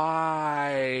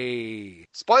 Why?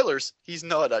 Spoilers, he's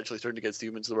not actually turned against the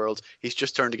humans of the world. He's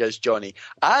just turned against Johnny.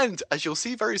 And, as you'll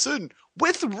see very soon,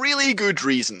 with really good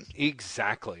reason.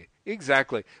 Exactly.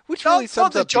 Which really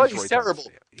sums up Johnny's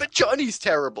terrible, but Johnny's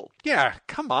terrible. Yeah,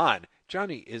 come on.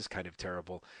 Johnny is kind of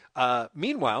terrible.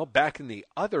 Meanwhile, back in the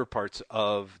other parts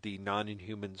of the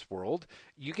non-Inhumans world,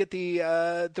 you get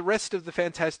the rest of the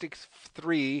Fantastic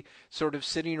Three sort of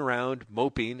sitting around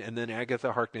moping, and then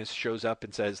Agatha Harkness shows up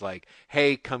and says, like,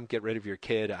 "Hey, come get rid of your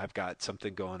kid. I've got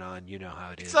something going on. You know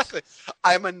how it is." Exactly.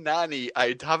 I'm a nanny.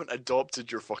 I haven't adopted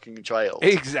your fucking child.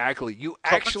 Exactly. You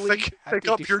actually pick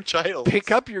up your child. Pick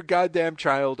up your goddamn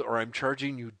child, or I'm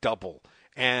charging you double.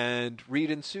 And Reed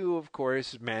and Sue, of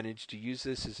course, manage to use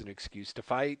this as an excuse to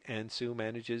fight, and Sue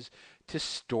manages to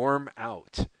storm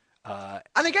out.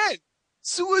 And again,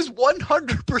 Sue is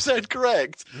 100%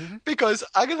 correct, because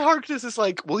Agatha Harkness is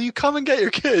like, will you come and get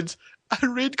your kid?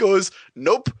 And Reed goes,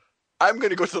 nope, I'm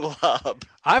going to go to the lab.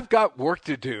 I've got work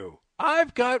to do.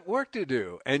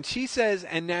 And she says,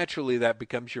 and naturally that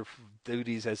becomes your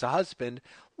duties as a husband,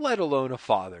 let alone a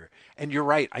father. And you're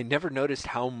right, I never noticed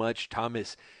how much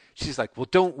Thomas... She's like, well,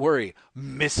 don't worry,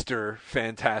 Mr.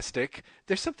 Fantastic.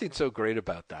 There's something so great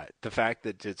about that. The fact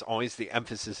that it's always the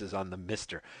emphasis is on the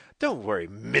Mr. Don't worry,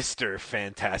 Mr.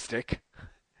 Fantastic.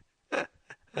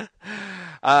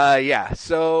 Yeah.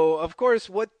 So, of course,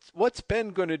 what's Ben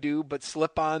going to do but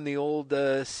slip on the old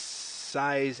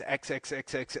size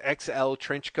XXXXXL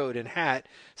trench coat and hat,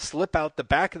 slip out the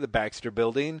back of the Baxter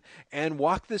building, and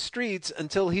walk the streets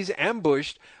until he's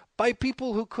ambushed by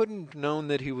people who couldn't have known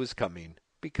that he was coming.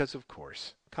 Because, of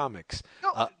course, comics.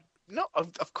 No,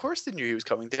 of course they knew he was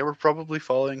coming. They were probably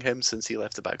following him since he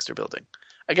left the Baxter building.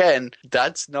 Again,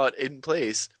 that's not in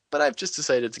place, but I've just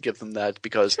decided to give them that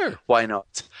because why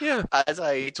not? Yeah. As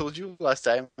I told you last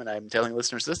time, and I'm telling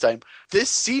listeners this time,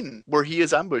 this scene where he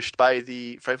is ambushed by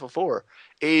the Frightful Four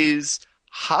is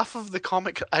half of the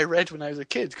comic I read when I was a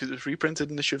kid because it was reprinted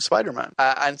in the issue of Spider-Man.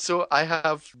 And so I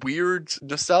have weird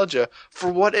nostalgia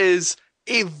for what is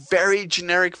a very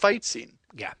generic fight scene.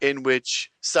 Yeah. In which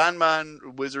Sandman,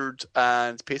 Wizard,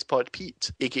 and Pastepot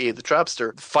Pete, aka the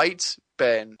Trapster, fight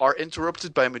Ben, are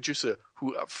interrupted by Medusa,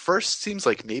 who at first seems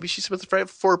like maybe she's with the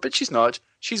Frightful Four, but she's not.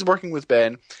 She's working with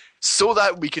Ben, so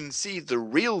that we can see the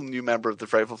real new member of the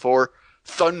Frightful Four,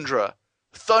 Thundra.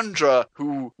 Thundra,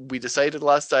 who we decided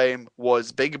last time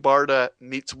was Big Barda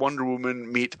meets Wonder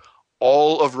Woman meet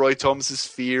all of Roy Thomas's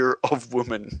fear of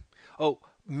woman. Oh,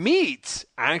 meets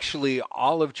actually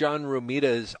all of John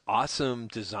Romita's awesome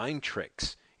design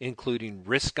tricks, including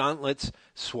wrist gauntlets,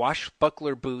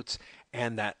 swashbuckler boots,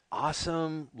 and that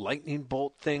awesome lightning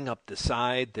bolt thing up the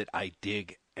side that I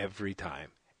dig every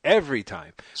time. Every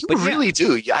time. You really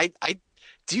do.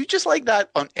 Do you just like that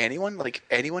on anyone? Like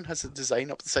anyone has a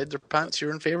design up the side of their pants,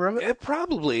 you're in favor of it?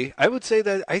 Probably, I would say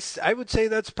that I would say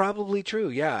that's probably true.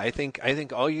 Yeah, I think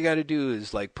all you got to do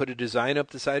is like put a design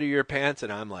up the side of your pants,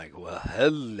 and I'm like, well,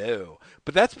 hello.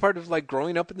 But that's part of like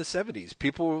growing up in the '70s.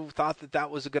 People thought that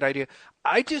that was a good idea.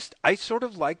 I sort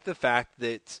of like the fact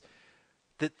that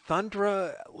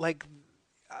Thundra like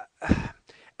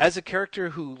as a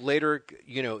character who later,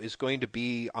 is going to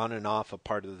be on and off a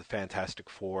part of the Fantastic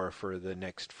Four for the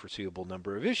next foreseeable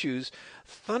number of issues,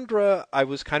 Thundra, I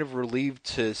was kind of relieved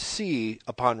to see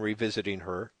upon revisiting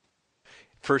her.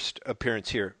 First appearance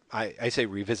here, I say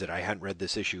revisit, I hadn't read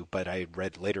this issue, but I had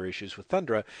read later issues with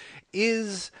Thundra,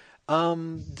 is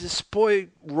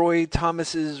despite Roy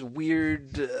Thomas's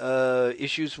weird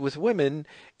issues with women,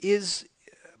 is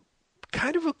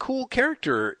kind of a cool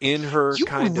character in her You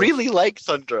kind really like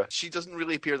Thundra. She doesn't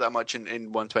really appear that much in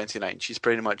 129. She's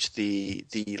pretty much the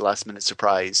last minute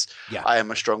surprise. Yeah. I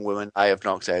am a strong woman. I have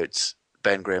knocked out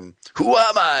Ben Grimm. Who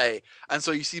am I? And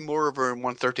so you see more of her in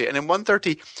 130. And in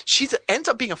 130, she ends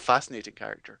up being a fascinating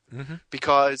character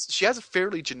because she has a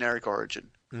fairly generic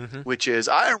origin. Which is,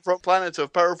 I am from planet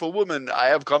of powerful woman. I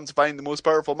have come to find the most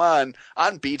powerful man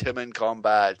and beat him in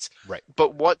combat. Right.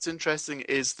 But what's interesting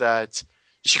is that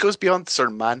she goes beyond the sort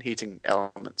of man-hating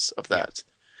elements of that.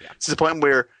 Yeah. To the point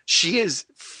where she is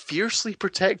fiercely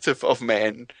protective of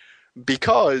men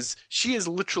because she is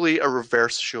literally a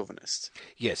reverse chauvinist.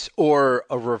 Yes, or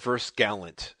a reverse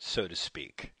gallant, so to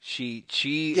speak. It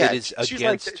is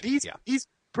against like, these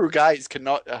poor guys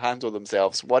cannot handle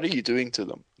themselves. What are you doing to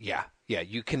them? Yeah.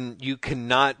 You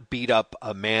cannot beat up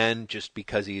a man just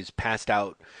because he's passed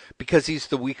out, because he's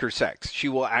the weaker sex. She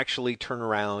will actually turn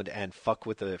around and fuck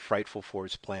with the Frightful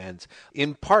Four's plans,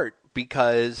 in part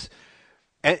because,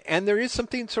 and there is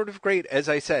something sort of great, as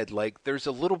I said, like there's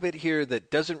a little bit here that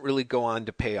doesn't really go on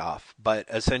to pay off, but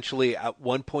essentially at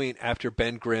one point after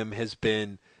Ben Grimm has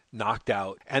been knocked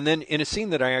out, and then in a scene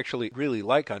that I actually really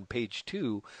like on page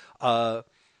 2,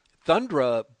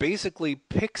 Thundra basically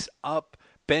picks up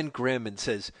Ben Grimm and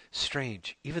says,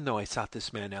 "Strange, even though I sought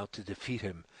this man out to defeat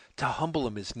him, to humble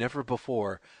him as never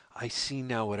before, I see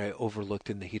now what I overlooked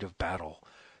in the heat of battle.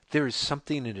 There is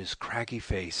something in his craggy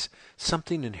face,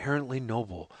 something inherently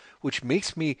noble, which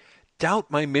makes me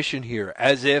doubt my mission here,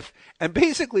 as if..." And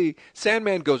basically,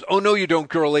 Sandman goes, "Oh, no, you don't,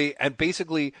 girlie," and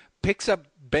basically picks up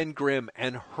Ben Grimm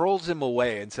and hurls him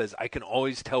away and says, "I can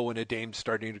always tell when a dame's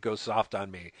starting to go soft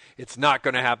on me. It's not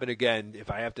going to happen again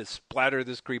if I have to splatter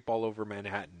this creep all over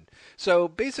Manhattan." So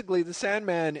basically, the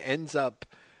Sandman ends up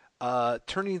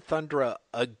turning Thundra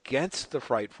against the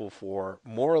Frightful Four,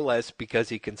 more or less because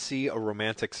he can see a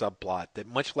romantic subplot that,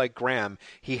 much like Graham,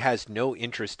 he has no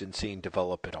interest in seeing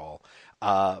develop at all.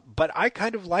 But I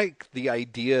kind of like the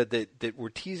idea that we're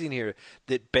teasing here,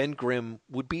 that Ben Grimm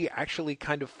would be actually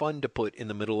kind of fun to put in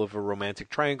the middle of a romantic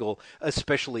triangle,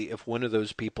 especially if one of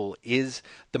those people is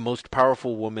the most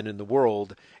powerful woman in the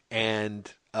world,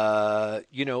 and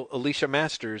Alicia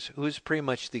Masters, who is pretty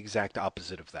much the exact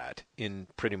opposite of that in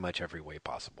pretty much every way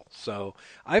possible. So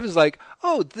I was like,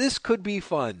 oh, this could be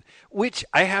fun, which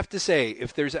I have to say,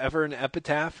 if there's ever an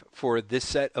epitaph for this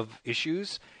set of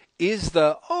issues, is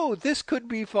this could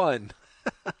be fun.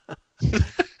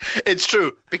 It's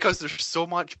true, because there's so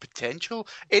much potential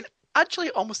in actually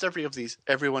almost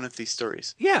every one of these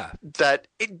stories. Yeah. That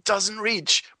it doesn't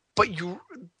reach, but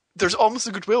there's almost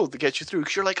a goodwill to get you through,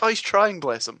 because you're like, oh, he's trying,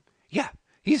 bless him. Yeah.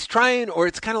 He's trying, or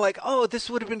it's kind of like, oh, this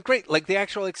would have been great. Like the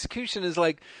actual execution is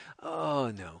like,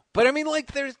 oh no. But I mean,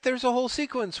 like there's a whole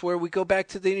sequence where we go back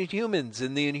to the Inhumans,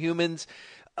 and the Inhumans,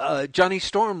 Johnny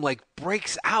Storm like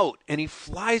breaks out and he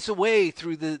flies away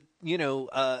through the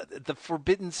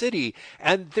Forbidden City,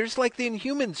 and there's like the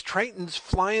Inhumans, Tritons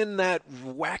flying that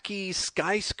wacky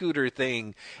sky scooter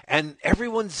thing, and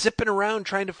everyone's zipping around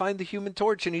trying to find the Human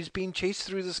Torch, and he's being chased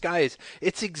through the skies.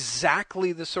 It's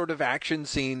exactly the sort of action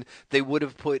scene they would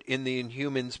have put in the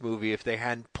Inhumans movie if they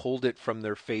hadn't pulled it from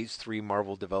their Phase 3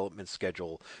 Marvel development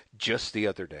schedule just the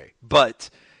other day. But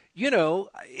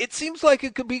it seems like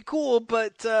it could be cool,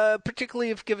 but particularly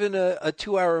if given a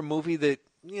 2-hour movie that,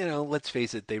 let's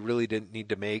face it, they really didn't need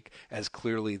to make, as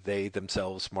clearly they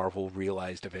themselves, Marvel,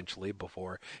 realized eventually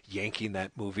before yanking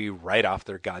that movie right off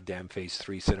their goddamn Phase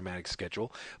 3 cinematic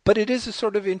schedule. But it is a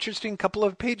sort of interesting couple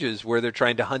of pages where they're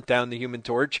trying to hunt down the Human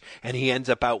Torch, and he ends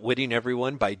up outwitting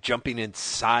everyone by jumping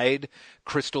inside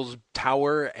Crystal's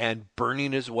tower and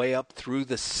burning his way up through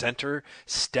the center,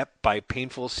 step by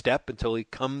painful step, until he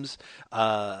comes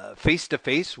face to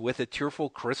face with a tearful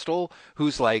Crystal,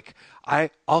 who's like,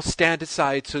 I'll stand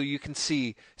aside so you can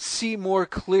see more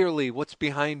clearly what's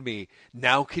behind me.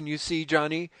 Now can you see,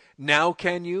 Johnny? Now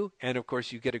can you? And of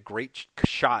course, you get a great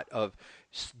shot of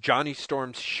Johnny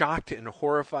Storm's shocked and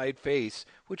horrified face,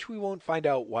 which we won't find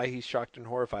out why he's shocked and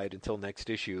horrified until next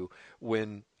issue,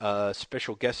 when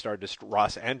special guest artist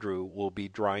Ross Andrew will be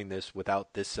drawing this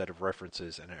without this set of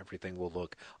references, and everything will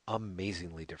look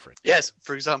amazingly different. Yes,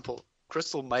 for example,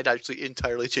 Crystal might actually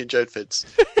entirely change outfits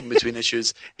in between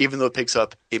issues, even though it picks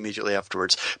up immediately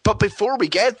afterwards. But before we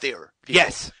get there,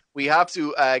 yes, we have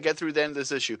to get through the end of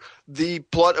this issue. The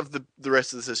plot of the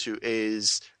rest of this issue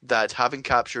is that, having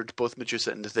captured both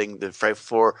Medusa and the Thing, the Frightful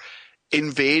Four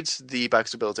invades the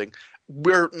Baxter Building.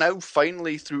 We're now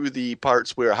finally through the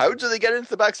parts where, how do they get into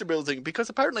the Baxter Building? Because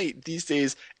apparently these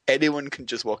days anyone can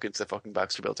just walk into the fucking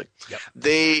Baxter Building. Yep.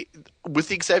 They, with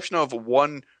the exception of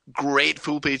one great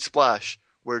full page splash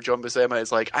where John Buscema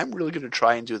is like, I'm really going to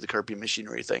try and do the Kirby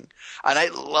machinery thing. And I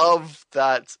love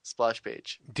that splash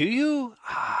page. Do you?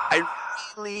 I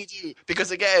really do.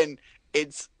 Because again,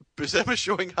 it's Buscema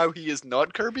showing how he is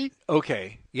not Kirby.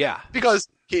 Okay, yeah. Because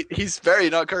he's very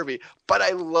not Kirby. But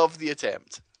I love the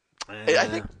attempt. I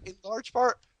think in large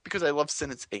part because I love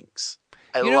Sinnott's inks.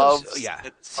 I love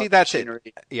See, that's machinery.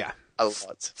 it. Yeah. A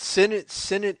lot.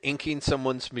 Sinnott inking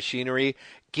someone's machinery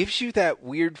gives you that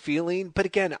weird feeling, but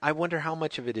again, I wonder how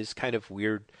much of it is kind of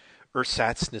weird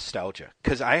ersatz nostalgia.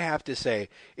 Because I have to say,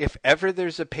 if ever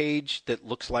there's a page that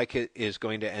looks like it is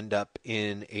going to end up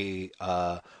in a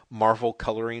Marvel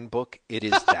coloring book, it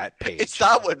is that page. It's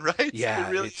that one, right? Yeah,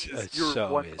 it really it's is. You're so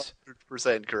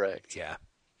 100% correct. Yeah.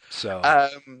 So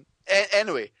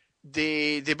anyway,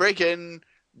 they break in,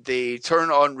 they turn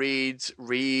on Reed.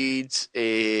 Reed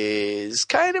is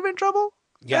kind of in trouble.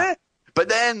 Yeah. But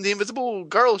then the Invisible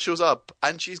Girl shows up,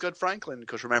 and she's got Franklin,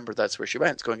 because remember, that's where she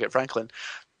went to go and get Franklin.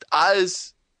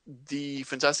 As the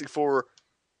Fantastic Four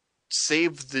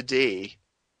save the day,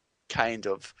 kind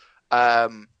of.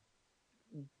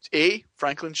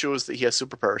 Franklin shows that he has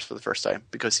superpowers for the first time,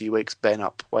 because he wakes Ben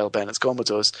up while Ben is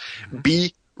comatose. Mm-hmm.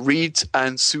 B, Reed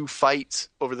and Sue fight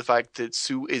over the fact that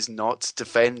Sue is not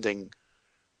defending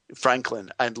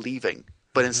Franklin and leaving,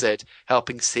 but instead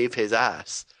helping save his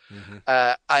ass.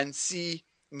 Mm-hmm. And C,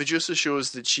 Medusa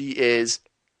shows that she is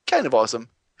kind of awesome,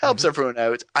 helps everyone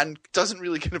out, and doesn't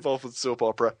really get involved with soap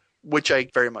opera, which I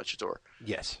very much adore.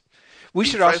 Yes. We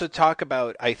should also talk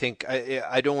about, I think,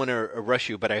 I don't want to rush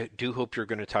you, but I do hope you're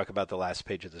going to talk about the last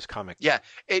page of this comic. Yeah.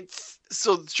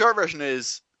 So the short version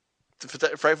is, the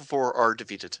Frightful Four are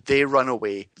defeated. They run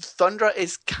away. Thundra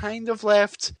is kind of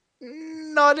left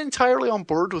not entirely on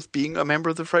board with being a member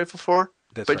of the Frightful Four.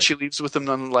 But right. She leaves with them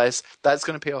nonetheless. That's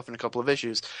going to pay off in a couple of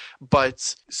issues.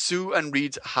 But Sue and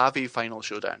Reed have a final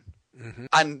showdown. Mm-hmm.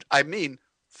 And I mean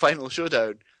final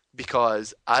showdown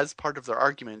because as part of their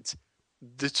argument,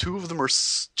 the two of them are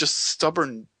just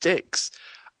stubborn dicks.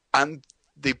 And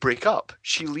they break up.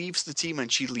 She leaves the team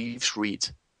and she leaves Reed.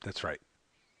 That's right.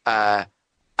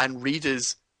 And Reed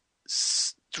is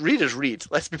Reed.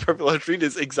 Let's be perfectly honest. Reed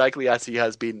is exactly as he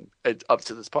has been up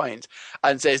to this point,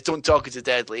 and says, "Don't talk to the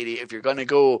dead lady. If you're gonna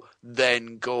go,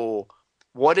 then go."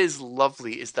 What is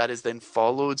lovely is that is then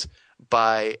followed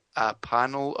by a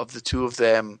panel of the two of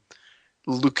them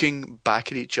looking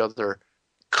back at each other,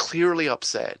 clearly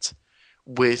upset,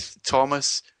 with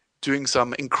Thomas doing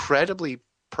some incredibly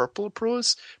purple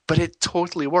prose, but it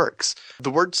totally works.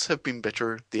 The words have been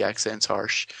bitter, the accents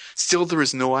harsh. Still, there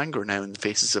is no anger now in the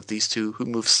faces of these two who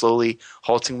move slowly,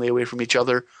 haltingly away from each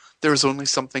other. There is only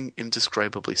something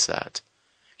indescribably sad.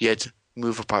 Yet,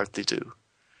 move apart they do.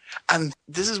 And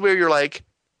this is where you're like,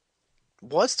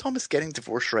 was Thomas getting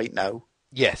divorced right now?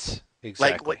 Yes,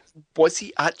 exactly. Like, was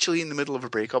he actually in the middle of a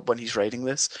breakup when he's writing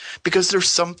this? Because there's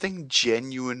something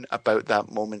genuine about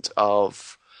that moment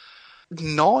of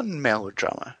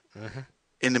non-melodrama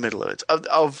in the middle of it,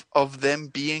 of them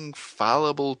being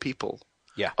fallible people,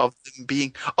 of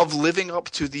living up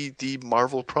to the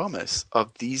Marvel promise of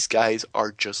these guys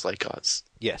are just like us.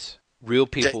 Yes, real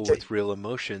people with real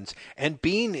emotions and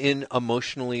being in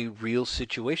emotionally real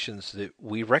situations that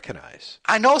we recognize,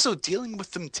 and also dealing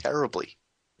with them terribly.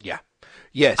 Yeah.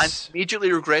 Yes. And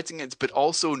immediately regretting it, but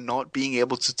also not being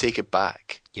able to take it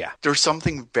back. Yeah. There's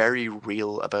something very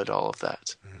real about all of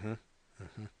that. Mm-hmm.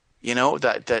 Mm-hmm. You know,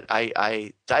 that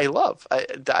I love.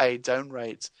 I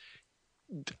downright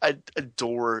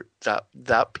adore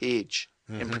that page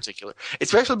in particular.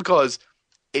 Especially because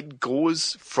it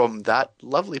goes from that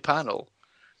lovely panel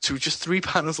to just 3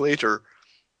 panels later,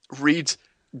 Reed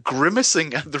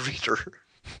grimacing at the reader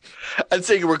and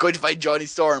saying, "We're going to find Johnny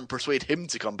Storm, persuade him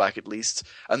to come back at least,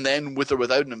 and then with or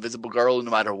without an invisible girl,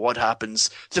 no matter what happens,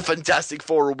 the Fantastic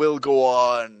Four will go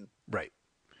on." Right.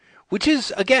 Which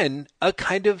is, again, a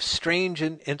kind of strange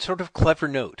and sort of clever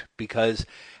note, because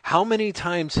how many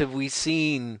times have we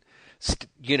seen,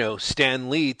 Stan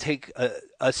Lee take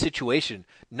a situation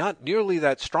not nearly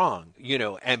that strong,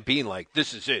 and being like,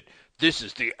 this is it. This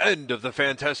is the end of the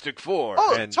Fantastic Four.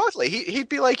 Oh, and totally. He'd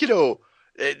be like,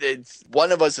 it's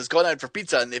one of us has gone out for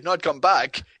pizza and they've not come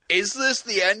back. Is this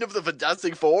the end of the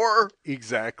Fantastic Four?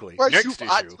 Exactly. Whereas Next you've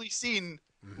issue. actually seen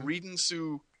Reed and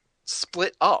Sue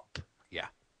split up. Yeah.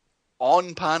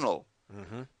 On panel.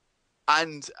 Mm-hmm.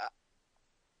 And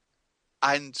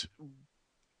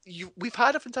we've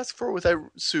had a Fantastic Four without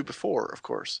Sue before, of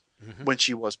course, when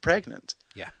she was pregnant.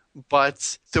 Yeah.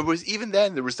 But there was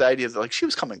the idea that like she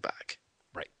was coming back.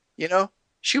 Right.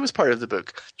 She was part of the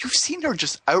book. You've seen her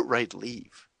just outright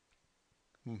leave.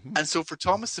 Mm-hmm. And so for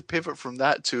Thomas to pivot from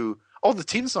that to, the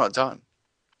team's not done.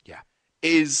 Yeah.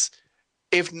 Is,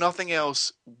 if nothing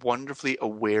else, wonderfully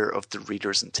aware of the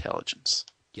reader's intelligence.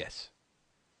 Yes.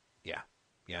 Yeah.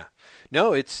 Yeah.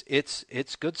 No, it's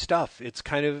good stuff. It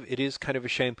is kind of a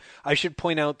shame. I should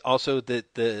point out also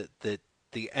that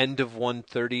the end of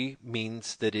 130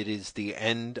 means that it is the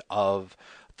end of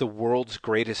the world's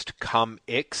greatest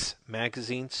comics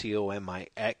magazine,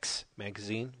 COMIX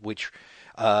magazine, which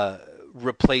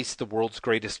replaced the world's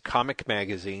greatest comic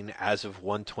magazine as of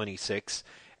 126.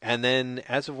 And then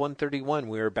as of 131,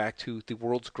 we are back to the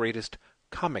world's greatest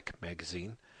comic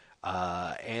magazine.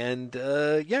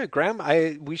 Graham,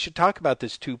 we should talk about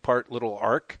this 2-part little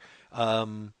arc.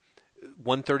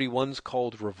 131's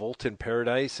called Revolt in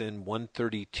Paradise, and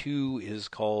 132 is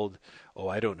called,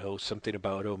 I don't know, something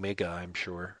about Omega, I'm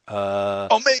sure.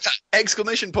 Omega!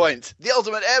 Exclamation point! The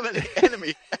ultimate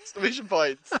enemy! Exclamation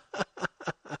point!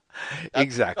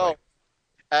 Exactly.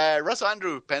 Russ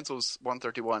Andrew pencils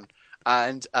 131,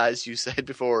 and as you said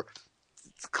before,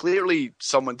 clearly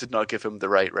someone did not give him the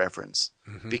right reference,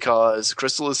 because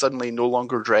Crystal is suddenly no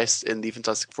longer dressed in the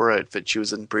Fantastic Four outfit she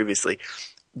was in previously,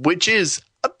 which is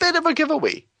a bit of a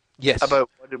giveaway about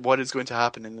what is going to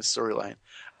happen in this storyline.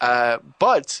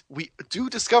 But we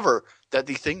do discover that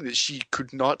the thing that she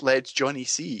could not let Johnny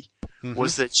see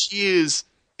was that she is,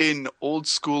 in old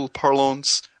school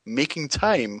parlance, making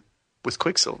time with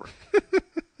Quicksilver.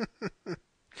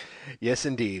 Yes,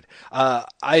 indeed.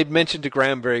 I mentioned to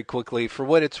Graham very quickly, for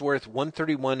what it's worth,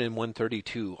 131 and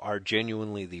 132 are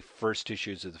genuinely the first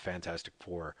issues of the Fantastic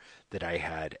Four that I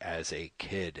had as a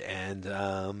kid,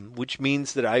 and which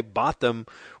means that I bought them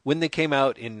when they came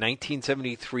out in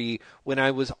 1973, when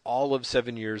I was all of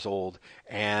 7 years old,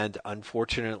 and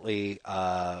unfortunately,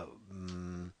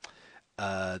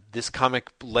 this comic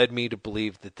led me to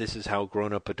believe that this is how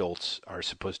grown-up adults are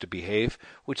supposed to behave,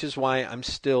 which is why I'm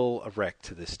still a wreck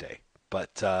to this day.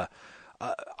 But I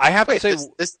have to say,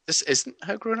 this isn't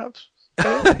how grown-ups.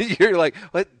 You're like,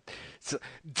 what?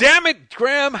 Damn it,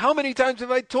 Graham! How many times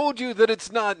have I told you that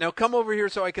it's not? Now come over here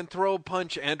so I can throw,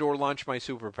 punch, and/or launch my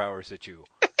superpowers at you.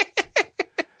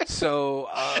 So,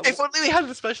 if only we had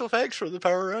the special effects for the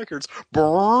Power Records.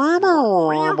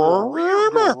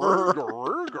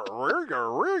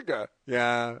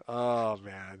 Yeah. Oh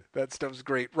man, that stuff's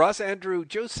great. Ross Andru,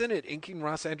 Joe Sinnott inking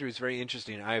Ross Andru is very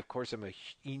interesting. I, of course, am an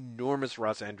enormous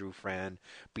Ross Andru fan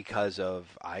because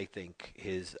of, I think,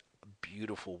 his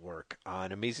beautiful work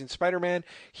on Amazing Spider-Man.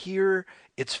 Here,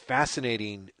 it's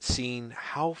fascinating seeing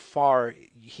how far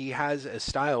he has a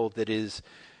style that is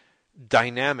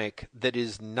dynamic, that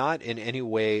is not in any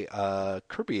way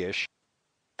Kirby-ish,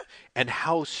 and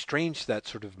how strange that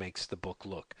sort of makes the book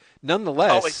look.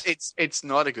 Nonetheless, it's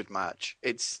not a good match.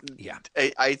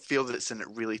 I feel that Sinnott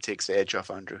really takes the edge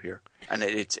off Andrew here, and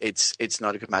it's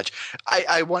not a good match.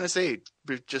 I want to say,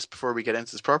 just before we get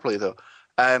into this properly, though,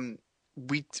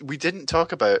 we didn't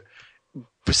talk about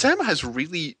Buscema has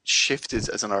really shifted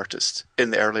as an artist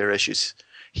in the earlier issues.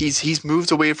 He's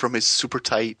moved away from his super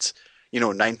tight,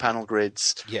 9-panel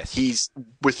grids. Yes. He's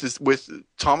with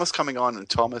Thomas coming on, and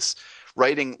Thomas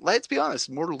writing, let's be honest,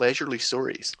 more leisurely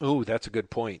stories. Oh, that's a good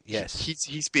point. Yes.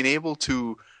 He's been able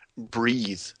to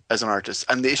breathe as an artist,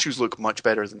 and the issues look much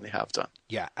better than they have done.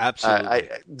 Yeah, absolutely.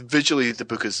 Visually, the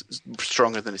book is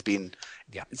stronger than it's been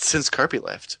since Kirby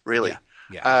left, really.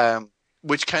 Yeah.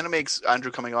 Which kind of makes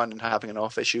Andrew coming on and having an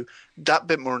off issue that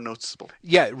bit more noticeable.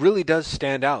 Yeah, it really does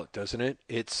stand out, doesn't it?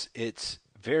 It's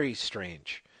very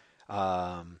strange.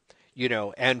 And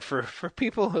for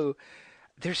people who,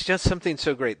 there's just something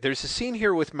so great. There's a scene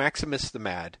here with Maximus the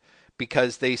Mad,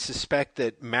 because they suspect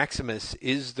that Maximus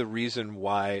is the reason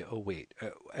why. Oh wait,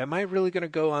 am I really going to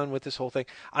go on with this whole thing?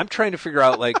 I'm trying to figure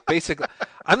out, basically,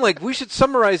 I'm like, we should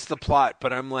summarize the plot,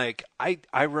 but I'm like,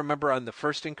 I remember on the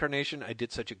first incarnation I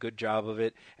did such a good job of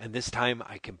it, and this time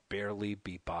I can barely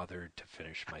be bothered to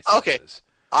finish my sentences.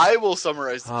 I will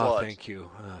summarize the plot. Thank you.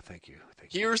 Thank you.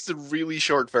 Here's the really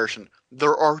short version.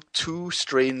 There are two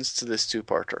strains to this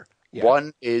two-parter. Yeah.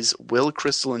 One is, will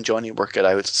Crystal and Johnny work it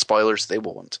out? Spoilers, they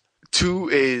won't. Two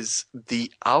is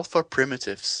the Alpha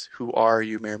Primitives, who are,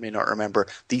 you may or may not remember,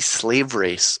 the slave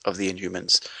race of the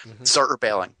Inhumans, start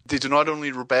rebelling. They do not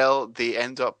only rebel, they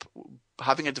end up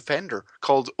having a defender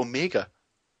called Omega.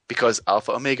 Because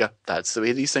Alpha Omega, that's the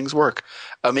way these things work.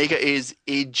 Omega is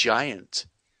a giant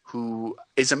who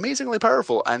is amazingly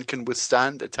powerful and can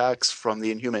withstand attacks from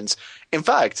the Inhumans. In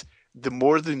fact, the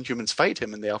more the Inhumans fight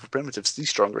him in the Alpha Primitives, the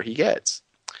stronger he gets.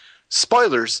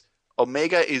 Spoilers,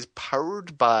 Omega is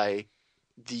powered by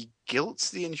the guilt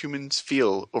the Inhumans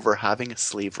feel over having a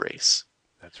slave race.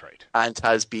 That's right. And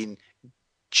has been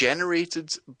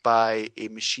generated by a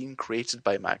machine created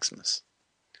by Maximus.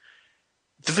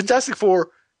 The Fantastic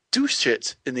Four do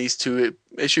shit in these two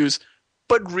issues,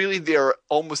 but really they are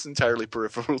almost entirely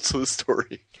peripheral to the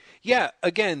story. Yeah,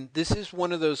 again, this is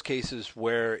one of those cases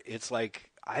where it's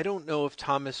like, I don't know if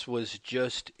Thomas was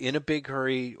just in a big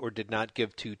hurry or did not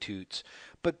give two toots,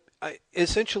 but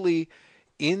essentially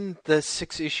in the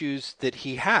 6 issues that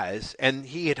he has, and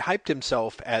he had hyped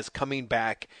himself as coming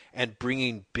back and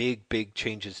bringing big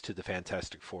changes to the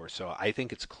Fantastic Four. So I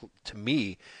think it's, to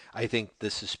me, I think the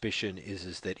suspicion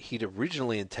is that he'd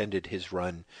originally intended his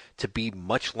run to be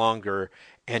much longer,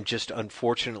 and just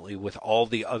unfortunately with all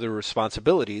the other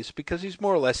responsibilities, because he's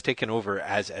more or less taken over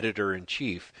as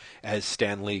editor-in-chief as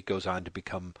Stan Lee goes on to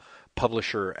become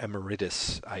publisher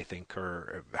emeritus, I think,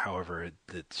 or however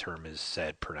the term is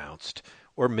said, pronounced,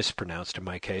 or mispronounced in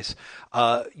my case.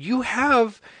 You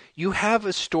have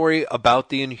a story about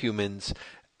the Inhumans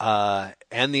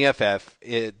and the FF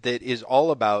that is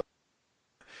all about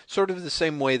sort of the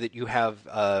same way that you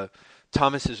have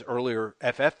Thomas's earlier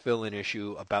FF villain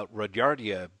issue about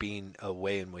Rudyardia being a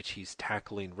way in which he's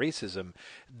tackling racism.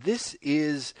 This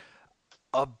is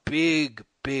a big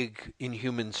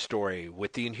Inhuman story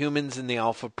with the Inhumans and the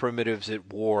Alpha Primitives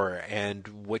at war,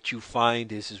 and what you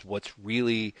find is what's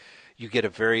really, you get a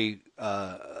very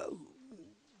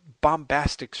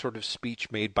bombastic sort of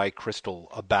speech made by Crystal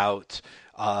about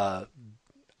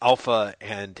Alpha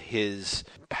and his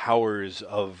powers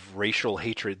of racial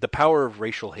hatred, the power of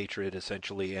racial hatred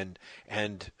essentially,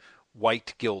 and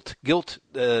white guilt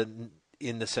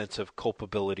in the sense of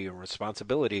culpability and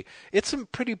responsibility. It's some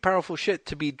pretty powerful shit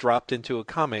to be dropped into a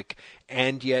comic,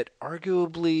 and yet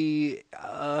arguably,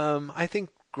 I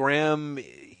think Graham,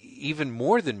 even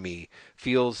more than me,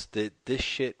 feels that this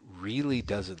shit really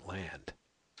doesn't land,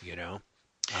 you know?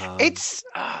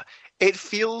 It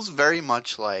feels very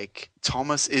much like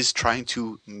Thomas is trying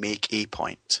to make a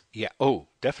point. Yeah, oh,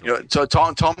 definitely. You know,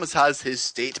 so Thomas has his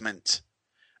statement,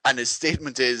 and his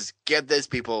statement is, get this,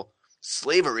 people,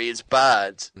 slavery is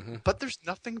bad, but there's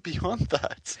nothing beyond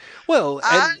that. Well,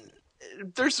 and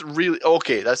there's really,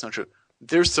 okay, that's not true.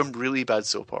 There's some really bad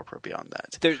soap opera beyond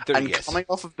that. Yes. Coming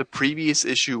off of the previous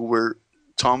issue where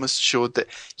Thomas showed that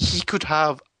he could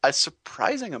have a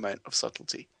surprising amount of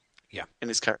subtlety in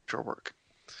his character work.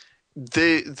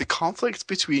 The conflict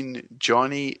between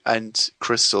Johnny and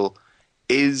Crystal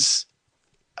is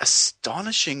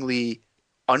astonishingly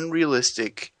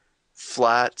unrealistic,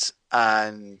 flat,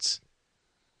 and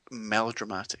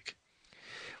melodramatic.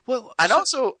 Well, and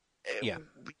also,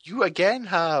 you again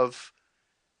have,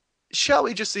 shall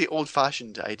we just say,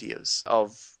 old-fashioned ideas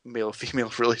of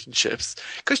male-female relationships.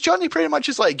 Because Johnny pretty much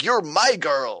is like, you're my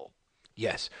girl.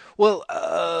 Yes. Well,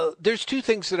 there's two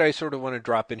things that I sort of want to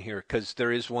drop in here, because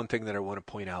there is one thing that I want to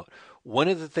point out. One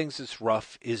of the things that's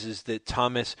rough is that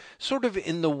Thomas, sort of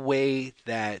in the way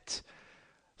that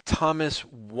Thomas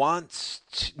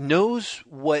knows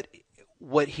what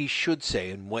he should say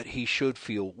and what he should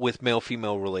feel with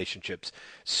male-female relationships.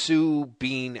 Sue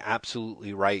being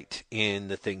absolutely right in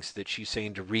the things that she's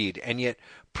saying to Reed, and yet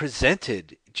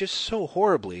presented just so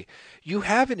horribly. You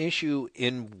have an issue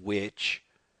in which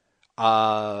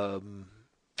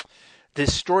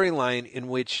this storyline in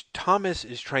which Thomas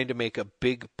is trying to make a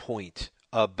big point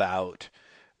about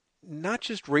not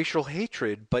just racial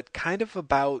hatred, but kind of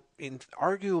about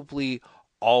arguably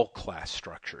all class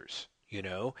structures, you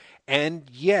know? And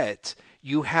yet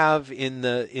you have in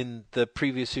the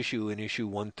previous issue, in issue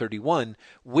 131,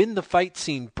 when the fight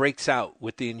scene breaks out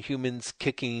with the Inhumans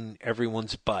kicking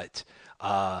everyone's butt,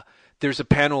 there's a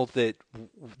panel that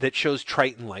shows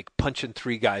Triton like punching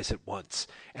 3 guys at once,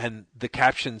 and the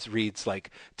captions reads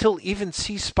like, "Till even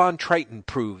Sea-Spawn Triton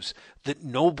proves that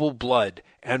noble blood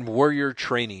and warrior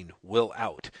training will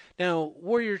out." Now,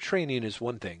 warrior training is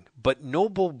one thing, but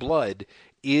noble blood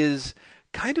is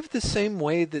kind of the same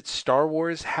way that Star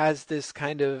Wars has this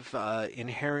kind of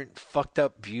inherent fucked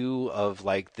up view of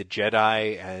like the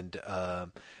Jedi and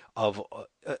of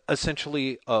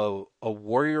essentially a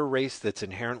warrior race that's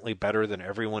inherently better than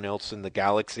everyone else in the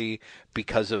galaxy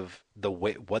because of the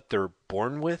way what they're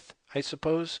born with, I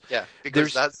suppose. Yeah, because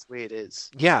There's that's the way it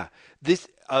is. yeah, this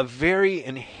a very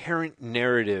inherent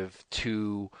narrative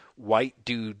to white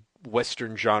dude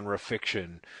Western genre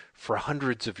fiction for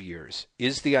hundreds of years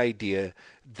is the idea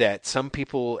that some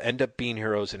people end up being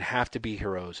heroes and have to be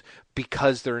heroes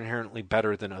because they're inherently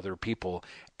better than other people.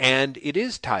 And it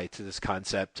is tied to this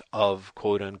concept of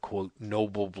quote unquote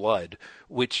noble blood,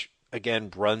 which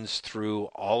again runs through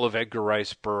all of Edgar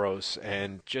Rice Burroughs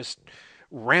and just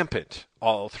rampant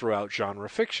all throughout genre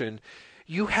fiction.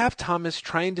 You have Thomas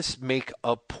trying to make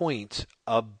a point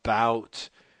about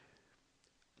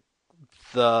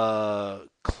the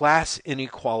class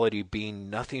inequality being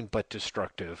nothing but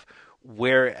destructive,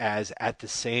 whereas at the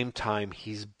same time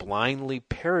he's blindly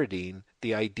parroting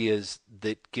the ideas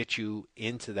that get you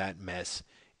into that mess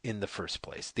in the first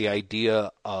place. The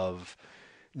idea of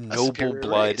noble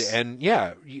blood race. and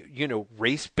yeah,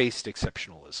 race-based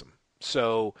exceptionalism.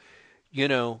 So,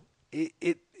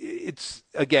 it's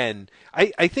again,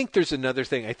 I think there's another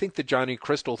thing. I think the Johnny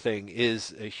Crystal thing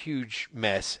is a huge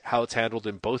mess, how it's handled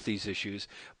in both these issues.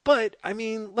 But I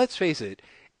mean, let's face it,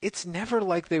 it's never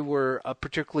like they were a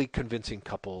particularly convincing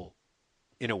couple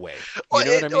in a way. You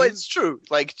know what I mean? It's true.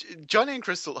 Like Johnny and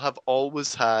Crystal have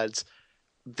always had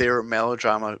their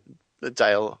melodrama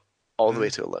dial all the way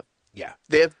to 11. Yeah.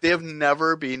 They have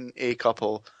never been a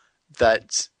couple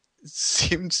that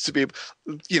seems to be,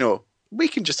 we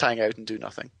can just hang out and do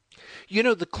nothing.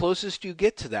 The closest you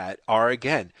get to that are,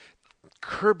 again,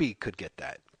 Kirby could get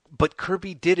that. But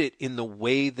Kirby did it in the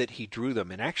way that he drew them.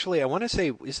 And actually, I want to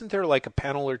say, isn't there like a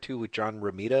panel or two with John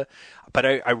Romita? But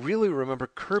I really remember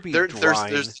Kirby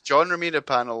drawing... There's the John Romita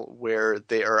panel where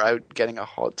they are out getting a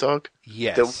hot dog.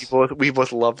 Yes. We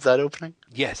both loved that opening.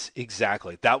 Yes,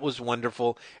 exactly. That was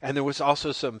wonderful. And there was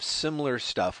also some similar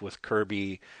stuff with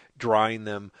Kirby drawing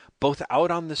them both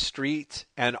out on the street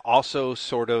and also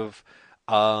sort of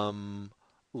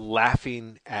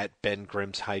laughing at Ben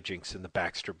Grimm's hijinks in the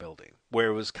Baxter Building, where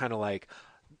it was kind of like,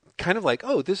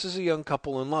 oh, this is a young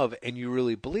couple in love, and you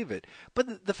really believe it.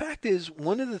 But the fact is,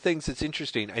 one of the things that's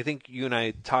interesting, I think you and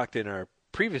I talked in our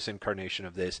previous incarnation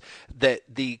of this, that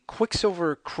the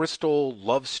Quicksilver Crystal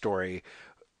love story,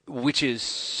 which is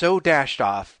so dashed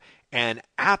off and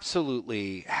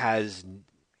absolutely has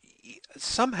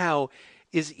somehow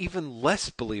is even less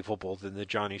believable than the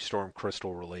Johnny Storm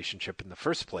Crystal relationship in the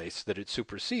first place, that it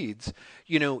supersedes,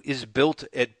 is built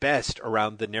at best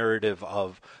around the narrative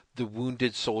of the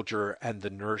wounded soldier and the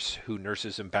nurse who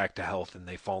nurses him back to health and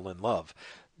they fall in love.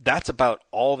 That's about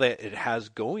all that it has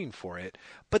going for it.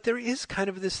 But there is kind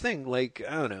of this thing, like,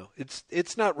 I don't know,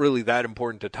 it's not really that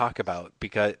important to talk about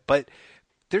but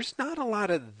there's not a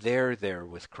lot of there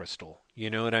with Crystal. You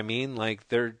know what I mean? Like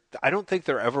I don't think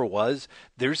there ever was.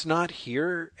 There's not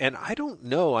here, and I don't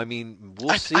know. I mean,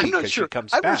 we'll see because she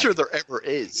comes back. I'm not sure there ever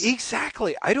is.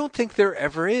 Exactly. I don't think there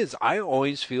ever is. I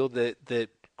always feel that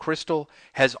Crystal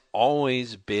has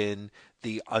always been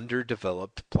the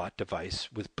underdeveloped plot device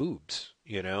with boobs,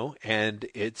 and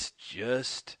it's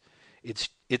just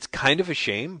it's kind of a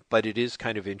shame, but it is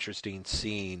kind of interesting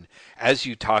seeing, as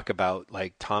you talk about,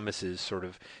 like Thomas's sort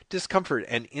of discomfort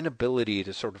and inability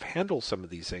to sort of handle some of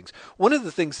these things. One of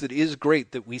the things that is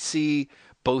great that we see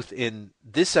both in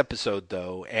this episode,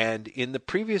 though, and in the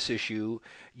previous issue,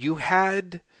 you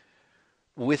had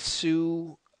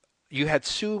Sue,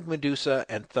 Medusa,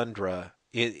 and Thundra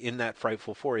in that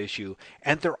Frightful Four issue,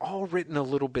 and they're all written a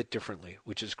little bit differently,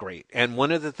 which is great. And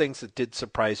one of the things that did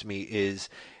surprise me is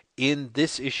in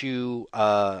this issue,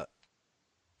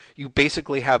 you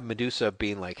basically have Medusa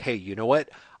being like, hey, you know what?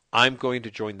 I'm going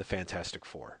to join the Fantastic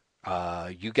Four.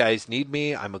 You guys need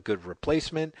me. I'm a good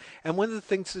replacement. And one of the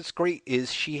things that's great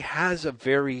is she has a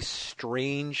very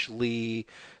strangely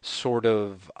sort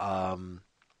of,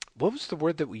 what was the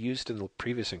word that we used in the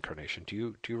previous incarnation?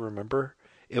 Do you remember?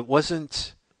 It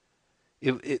wasn't...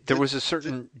 there was a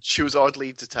certain... She was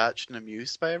oddly detached and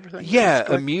amused by everything? Yeah,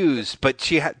 amused, but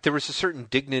there was a certain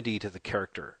dignity to the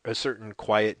character, a certain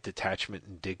quiet detachment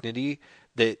and dignity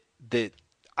that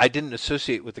I didn't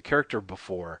associate with the character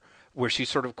before, where she's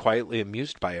sort of quietly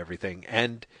amused by everything.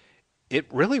 And it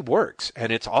really works,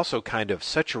 and it's also kind of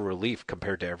such a relief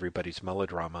compared to everybody's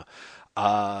melodrama.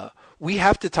 We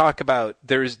have to talk about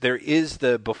there is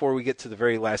the before we get to the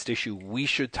very last issue, we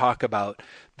should talk about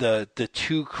the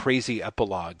two crazy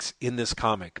epilogues in this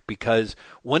comic, because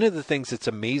one of the things that's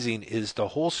amazing is the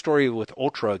whole story with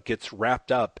Ultra gets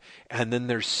wrapped up and then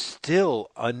there's still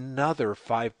another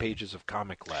 5 pages of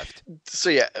comic left.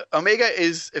 So yeah, Omega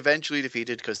is eventually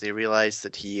defeated because they realize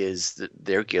that he is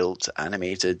their guild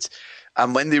animated.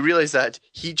 And when they realize that,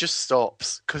 he just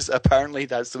stops, because apparently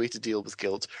that's the way to deal with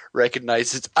guilt.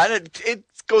 Recognize it, and it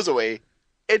goes away.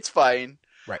 It's fine.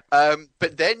 Right.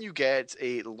 But then you get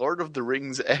a Lord of the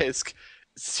Rings-esque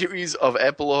series of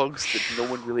epilogues that no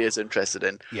one really is interested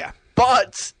in. Yeah.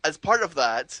 But as part of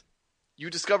that, you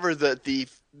discover that the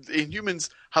Inhumans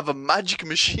have a magic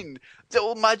machine that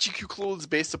will magic you clothes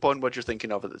based upon what you're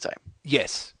thinking of at the time.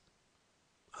 Yes.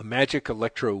 A magic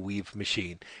electro weave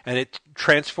machine, and it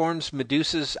transforms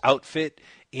Medusa's outfit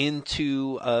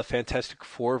into a Fantastic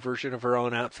Four version of her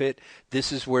own outfit.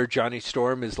 This is where Johnny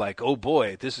Storm is like, oh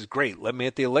boy, this is great, let me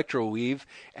at the electro weave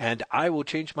and I will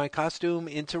change my costume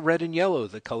into red and yellow,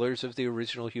 the colors of the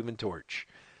original Human Torch.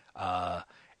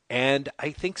 And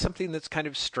I think something that's kind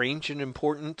of strange and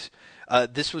important,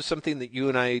 this was something that you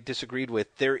and I disagreed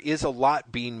with. There is a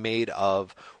lot being made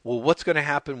of, well, what's going to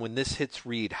happen when this hits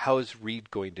Reed? How is Reed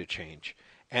going to change?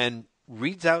 And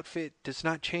Reed's outfit does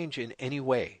not change in any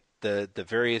way. The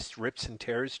various rips and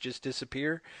tears just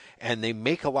disappear, and they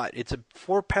make a lot. It's a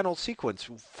 4-panel sequence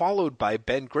followed by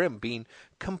Ben Grimm being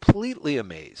completely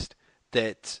amazed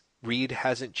that Reed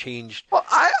hasn't changed. Well,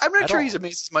 I'm not sure all. he's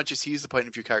amazed as much as he's the point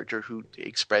of view character who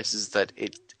expresses that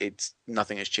it's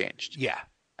nothing has changed. Yeah.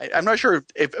 I'm not sure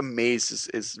if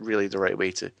amazed is really the right way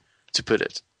to put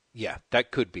it. Yeah,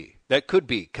 that could be. That could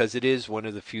be, because it is one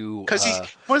of the few He's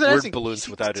more than word anything, balloons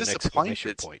without an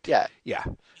exclamation point. Yeah. Yeah.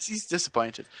 He's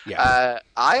disappointed. Yeah.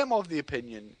 I am of the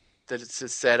opinion that it's a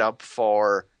setup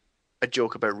for a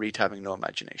joke about Reed having no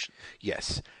imagination.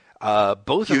 Yes.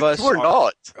 Both of us were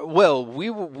not. Well, we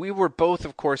were both,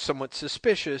 of course, somewhat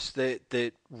suspicious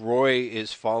that Roy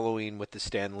is following with the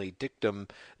Stan Lee dictum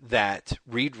that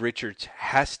Reed Richards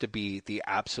has to be the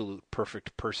absolute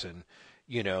perfect person,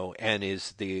 and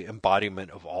is the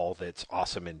embodiment of all that's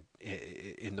awesome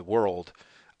in the world.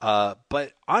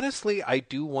 But honestly, I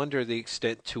do wonder the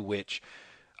extent to which,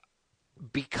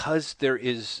 because there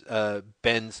is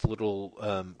Ben's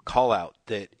little call out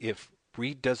that if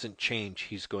Reed doesn't change,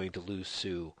 he's going to lose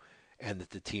Sue, and that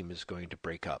the team is going to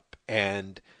break up.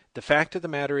 And the fact of the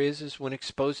matter is when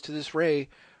exposed to this ray,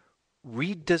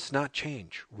 Reed does not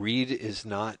change. Reed is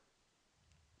not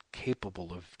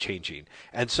capable of changing.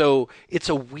 And so it's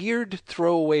a weird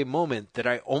throwaway moment that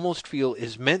I almost feel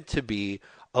is meant to be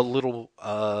a little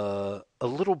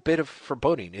bit of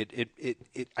foreboding. It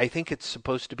I think it's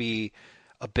supposed to be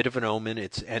a bit of an omen.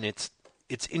 It's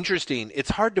interesting.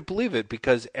 It's hard to believe it,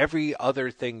 because every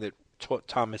other thing that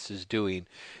Thomas is doing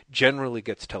generally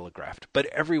gets telegraphed, but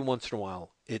every once in a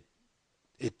while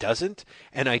it doesn't.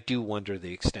 And I do wonder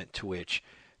the extent to which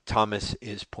Thomas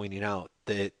is pointing out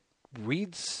that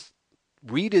Reed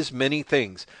is many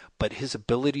things, but his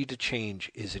ability to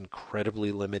change is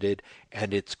incredibly limited,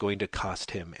 and it's going to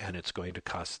cost him, and it's going to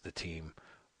cost the team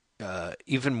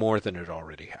even more than it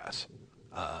already has.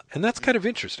 And that's kind of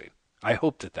interesting. I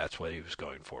hope that that's what he was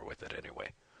going for with it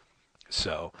anyway.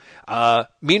 So,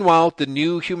 meanwhile, the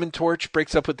new Human Torch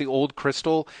breaks up with the old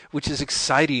Crystal, which is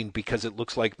exciting because it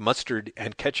looks like Mustard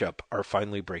and Ketchup are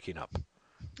finally breaking up.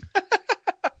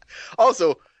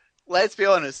 Also, let's be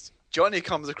honest, Johnny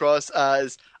comes across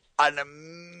as an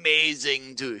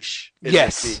amazing douche.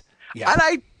 Yes. Yeah. And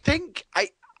I think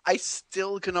I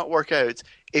still cannot work out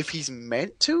if he's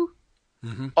meant to,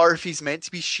 or if he's meant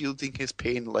to be shielding his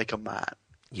pain like a man.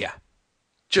 Yeah.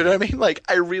 Do you know what I mean? Like,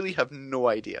 I really have no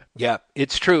idea. Yeah,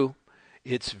 it's true.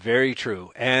 It's very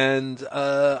true. And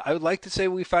I would like to say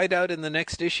we find out in the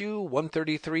next issue,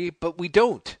 133, but we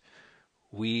don't.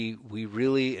 We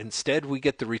really, instead, we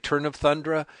get the return of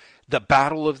Thundra, the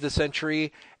battle of the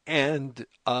century, and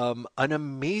an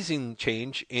amazing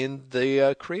change in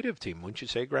the creative team, wouldn't you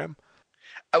say, Graham?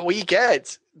 We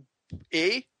get,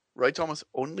 Roy Thomas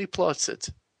only plots it.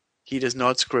 He does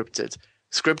not script it.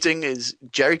 Scripting is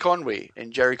Jerry Conway.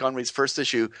 In Jerry Conway's first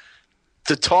issue,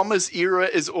 the Thomas era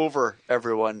is over,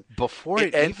 everyone. Before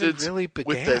it even really began.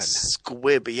 With the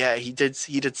squib. Yeah, he did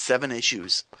 7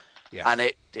 issues. Yeah. And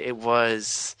it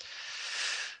was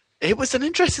an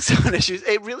interesting 7 issues.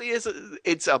 It really is.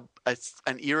 It's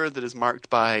an era that is marked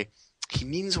by he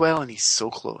means well and he's so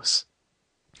close.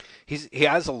 He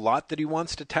has a lot that he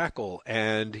wants to tackle,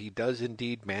 and he does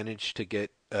indeed manage to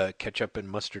get Ketchup and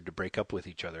Mustard to break up with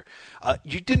each other.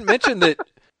 You didn't mention that.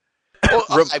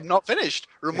 I'm not finished.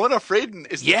 Ramona Fradon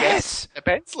is the Yes! best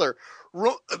penciler.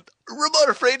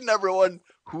 Ramona Fradon, everyone,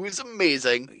 who is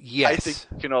amazing. Yes. I think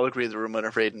we can all agree that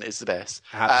Ramona Fradon is the best.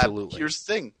 Absolutely. Here's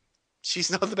the thing.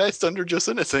 She's not the best under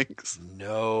Justina Sinks.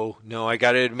 No, I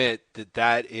got to admit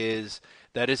that is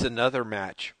another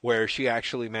match where she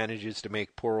actually manages to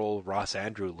make poor old Ross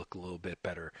Andrew look a little bit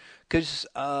better. Because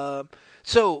I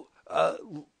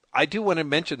do want to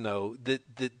mention though that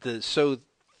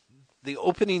the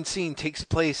opening scene takes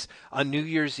place on New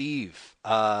Year's Eve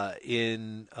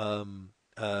in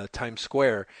Times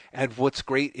Square, and what's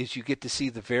great is you get to see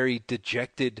the very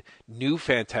dejected new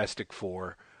Fantastic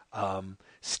Four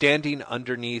standing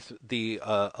underneath the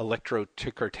electro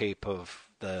ticker tape of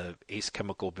the Ace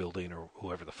Chemical building or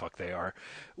whoever the fuck they are,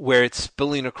 where it's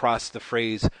spilling across the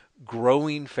phrase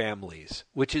growing families,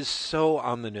 which is so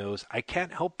on the nose. I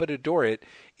can't help but adore it,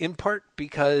 in part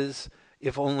because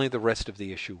if only the rest of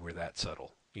the issue were that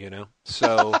subtle, you know?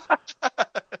 So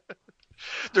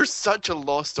there's such a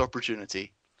lost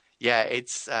opportunity. Yeah,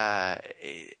 this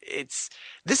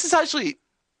is actually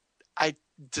a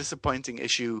disappointing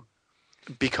issue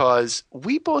because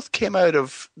we both came out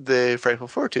of the Frightful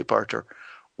Four two-parter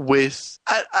with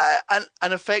an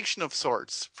affection of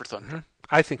sorts for Thundra. Mm-hmm.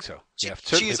 I think so. Yeah,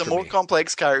 she is a more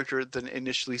complex character than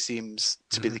initially seems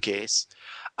to be the case,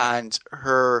 and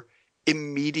her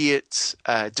immediate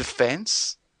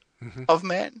defense of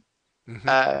men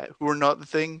who are not the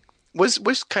Thing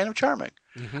was kind of charming.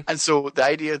 And so the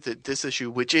idea that this issue,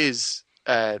 which is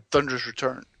Thundra's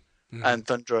return, and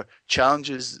Thundra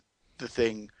challenges the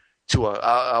Thing to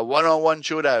a one-on-one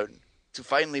showdown to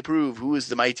finally prove who is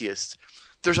the mightiest,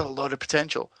 there's a lot of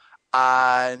potential,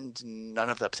 and none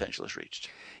of that potential is reached.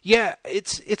 Yeah,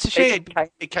 it's a shame.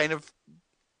 It kind of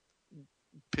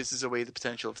pisses away the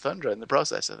potential of Thundra in the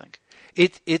process, I think.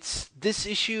 It's this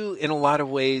issue in a lot of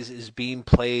ways is being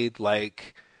played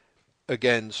like,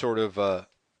 again, sort of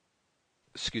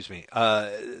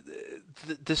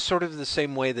this sort of the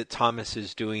same way that Thomas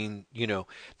is doing. You know,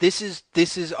 this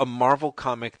is a Marvel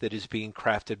comic that is being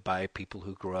crafted by people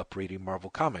who grew up reading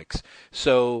Marvel comics.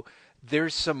 So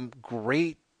there's some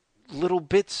great little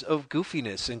bits of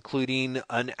goofiness, including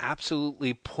an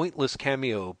absolutely pointless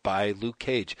cameo by Luke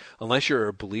Cage. Unless you're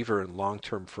a believer in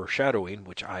long-term foreshadowing,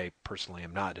 which I personally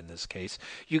am not in this case,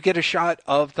 you get a shot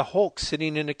of the Hulk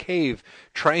sitting in a cave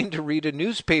trying to read a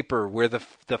newspaper where the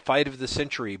fight of the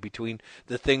century between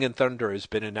the Thing and Thunder has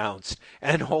been announced.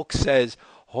 And Hulk says,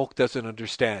 Hulk doesn't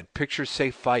understand. Pictures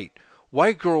say fight.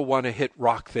 White girl want to hit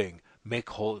Rock Thing. Make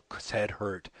Hulk's head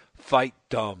hurt. Fight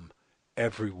dumb.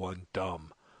 Everyone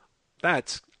dumb.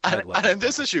 And in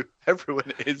this issue,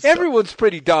 everyone's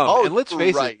pretty dumb. Oh, and let's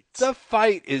face it, the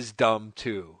fight is dumb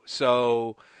too.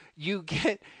 So you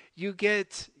get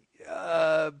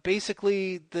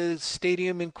basically the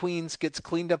stadium in Queens gets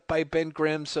cleaned up by Ben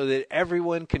Grimm so that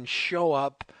everyone can show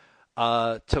up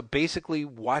to basically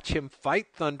watch him fight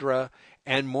Thundra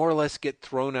and more or less get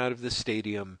thrown out of the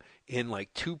stadium in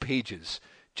like 2 pages,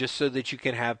 just so that you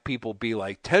can have people be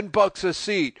like, $10 a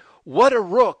seat. What a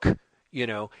rook. You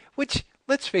know, which,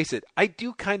 let's face it, I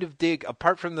do kind of dig,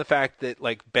 apart from the fact that,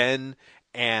 like, Ben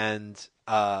and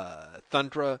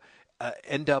Thundra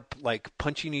end up, like,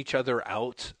 punching each other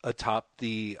out atop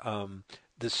the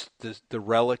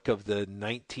relic of the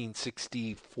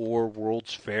 1964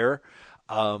 World's Fair.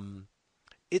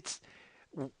 It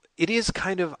is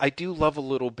kind of, I do love a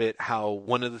little bit how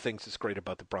one of the things that's great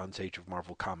about the Bronze Age of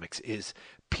Marvel Comics is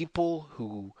people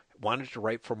who wanted to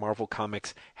write for Marvel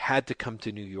Comics had to come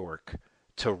to New York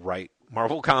to write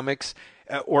Marvel Comics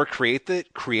or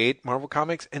create Marvel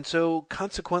Comics. And so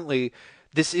consequently,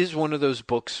 this is one of those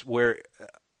books where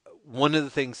one of the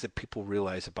things that people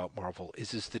realize about Marvel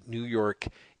is that New York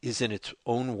is in its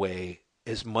own way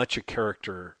as much a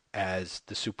character as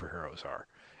the superheroes are.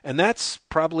 And that's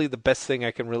probably the best thing I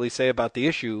can really say about the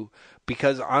issue,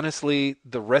 because honestly,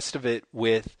 the rest of it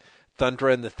with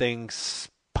Thundra and the Things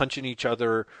punching each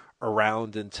other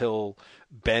around until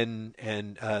Ben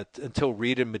and until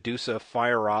Reed and Medusa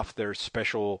fire off their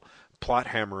special plot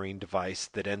hammering device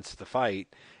that ends the fight,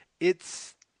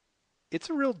 it's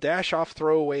a real dash off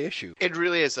throwaway issue. It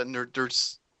really is, and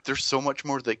there's so much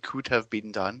more that could have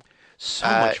been done. So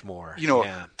much more. You know,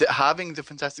 having the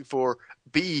Fantastic Four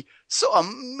be so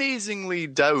amazingly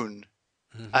down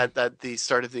at the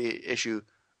start of the issue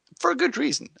for a good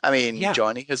reason. I mean,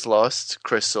 Johnny has lost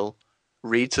Crystal,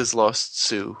 Reed has lost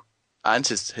Sue, and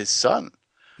his son.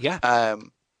 Yeah.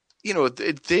 You know,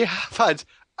 they have had.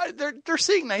 They're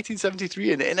seeing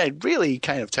 1973 in a really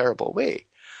kind of terrible way.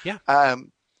 Yeah.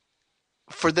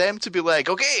 For them to be like,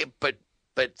 okay, but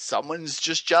someone's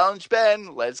just challenged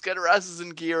Ben. Let's get our asses in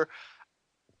gear.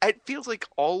 it feels like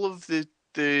all of the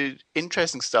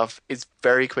interesting stuff is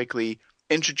very quickly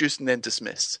introduced and then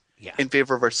dismissed Yeah. in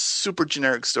favor of a super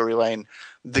generic storyline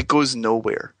that goes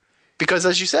nowhere. Because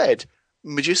as you said,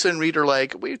 Medusa and Reed are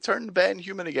like, we turned Ben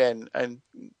human again, and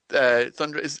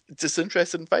Thundra is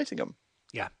disinterested in fighting him.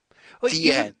 Yeah. Well,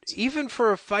 The end. even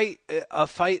for a fight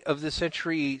of the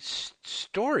century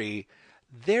story,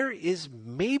 there is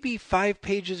maybe 5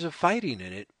 pages of fighting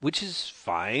in it, which is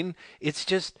fine. It's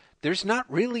just there's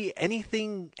not really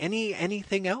anything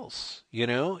else.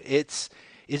 It's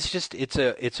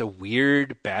a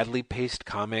weird, badly paced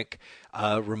comic.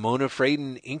 Ramona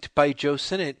Fradon, inked by Joe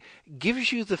Sinnott,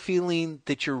 gives you the feeling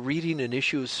that you're reading an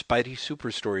issue of Spidey Super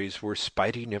Stories where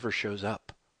Spidey never shows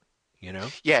up.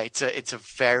 Yeah, it's a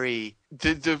very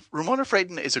the Ramona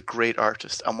Fradon is a great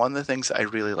artist, and one of the things that I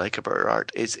really like about her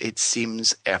art is it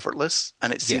seems effortless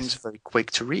and it seems very quick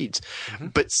to read,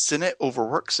 but Sinnott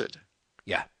overworks it.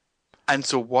 Yeah. And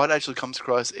so what actually comes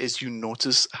across is you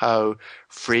notice how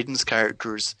Fradon's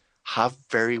characters have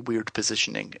very weird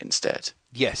positioning instead.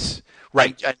 Yes.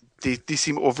 Right. And they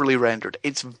seem overly rendered.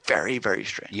 It's very, very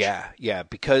strange. Yeah,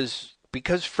 because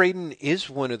Fradon is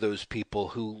one of those people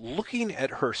who, looking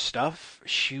at her stuff,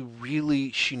 she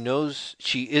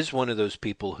is one of those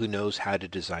people who knows how to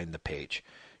design the page.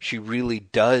 She really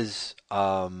does.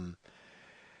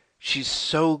 She's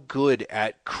so good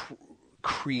at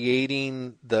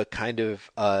creating the kind of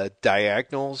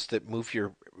diagonals that move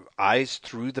your eyes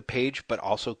through the page, but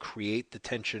also create the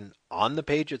tension on the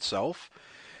page itself.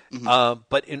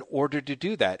 But in order to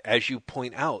do that, as you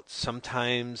point out,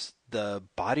 sometimes the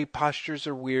body postures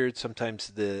are weird. Sometimes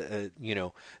the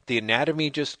anatomy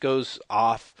just goes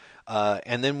off.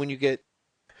 And then when you get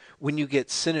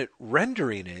Sinnott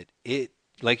rendering it,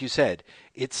 like you said,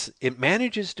 it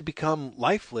manages to become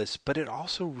lifeless, but it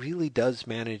also really does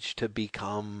manage to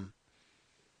become,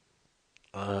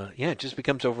 it just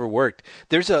becomes overworked.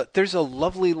 There's a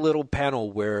lovely little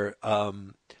panel where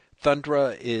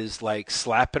Thundra is like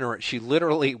slapping her. She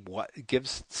literally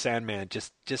gives Sandman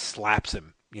just slaps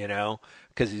him,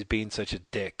 because he's being such a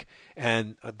dick.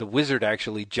 And the wizard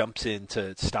actually jumps in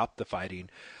to stop the fighting.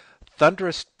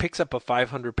 Thundra picks up a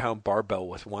 500-pound barbell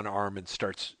with one arm and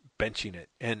starts benching it,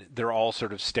 and they're all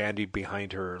sort of standing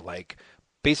behind her, like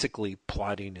basically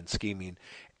plotting and scheming.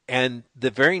 And the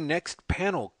very next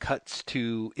panel cuts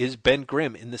to is Ben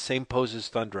Grimm in the same pose as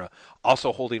Thundra,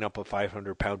 also holding up a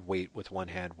 500-pound weight with one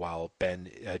hand while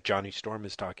Johnny Storm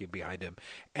is talking behind him.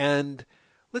 And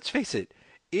let's face it,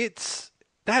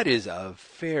 that is a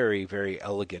very, very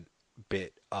elegant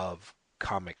bit of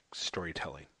comic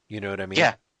storytelling. You know what I mean?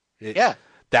 Yeah. Yeah.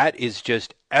 That is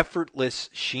just effortless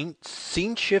scene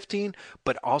shifting,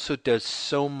 but also does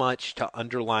so much to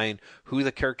underline who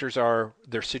the characters are,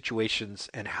 their situations,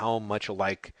 and how much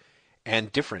alike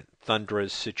and different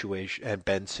Thundra's situation and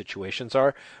Ben's situations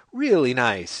are. Really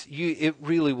nice. It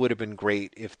really would have been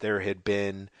great if there had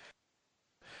been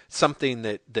something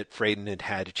that Fradon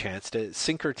had a chance to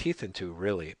sink her teeth into,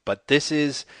 really. But this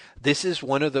is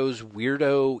one of those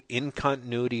weirdo in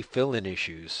continuity fill-in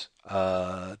issues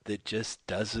that just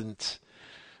doesn't.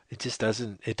 It just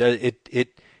doesn't. It does. It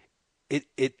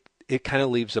kind of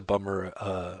leaves a bummer,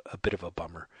 a bit of a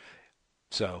bummer.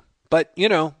 So, but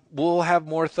we'll have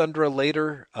more Thundra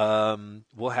later.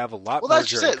 We'll have a lot more. Well, that's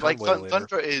just Jerry it. Like Conway later.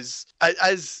 Thundra is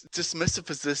as dismissive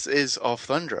as this is of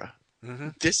Thundra. Mm-hmm.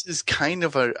 This is kind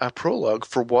of a prologue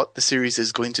for what the series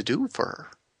is going to do for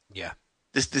her. Yeah.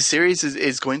 The series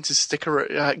is going to stick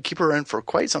her, keep her around for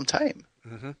quite some time.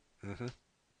 Mm-hmm. Mm-hmm.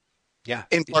 Yeah.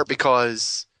 In part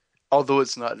because, although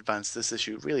it's not advanced this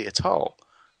issue really at all,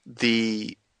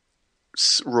 the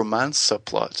romance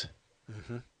subplot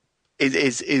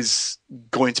is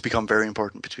going to become very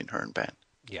important between her and Ben.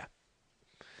 Yeah.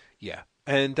 Yeah.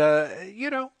 And I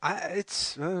don't know.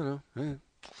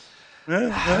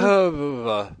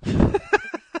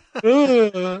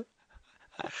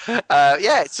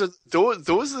 So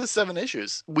those are the 7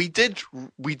 issues. We did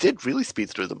really speed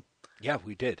through them. Yeah,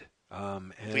 we did.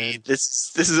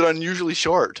 This is an unusually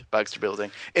short Baxter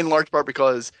Building, in large part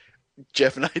because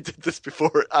Jeff and I did this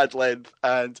before at length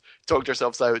and talked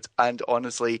ourselves out, and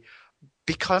honestly,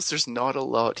 because there's not a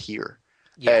lot here.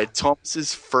 Yeah.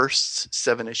 Thomas's first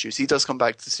 7 issues, he does come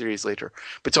back to the series later,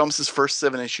 but Thomas's first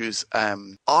 7 issues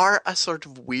are a sort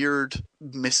of weird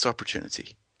missed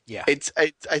opportunity. Yeah.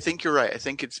 I think you're right. I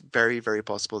think it's very, very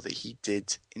possible that he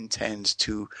did intend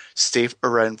to stay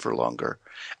around for longer.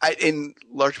 In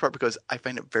large part because I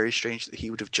find it very strange that he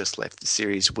would have just left the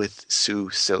series with Sue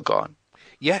still gone.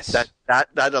 Yes.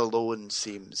 That alone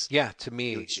seems... Yeah, to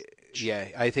me... Huge. Yeah,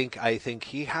 I think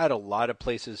he had a lot of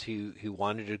places he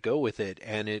wanted to go with it,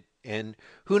 and And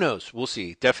who knows? We'll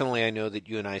see. Definitely, I know that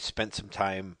you and I spent some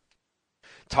time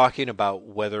talking about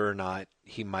whether or not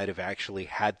he might have actually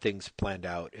had things planned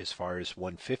out as far as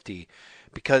 150,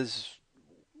 because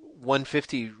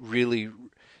 150 really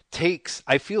takes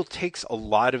a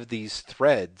lot of these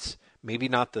threads, maybe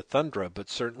not the Thundra, but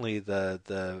certainly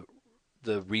the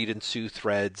Reed and Sue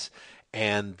threads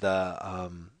and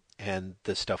the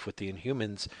stuff with the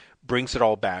Inhumans, brings it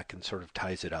all back and sort of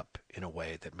ties it up in a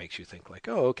way that makes you think like,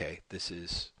 oh, okay, this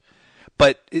is.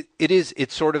 But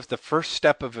it's sort of the first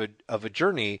step of a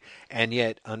journey, and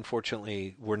yet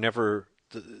unfortunately we're never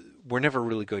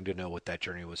really going to know what that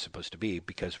journey was supposed to be,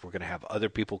 because we're going to have other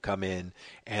people come in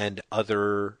and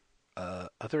other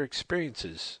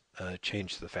experiences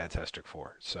change the Fantastic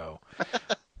Four. So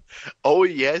Oh,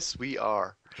 yes, we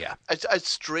are. yeah. A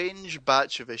strange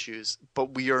batch of issues,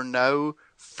 but we are now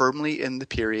firmly in the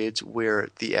period where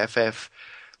the FF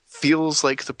feels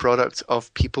like the product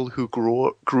of people who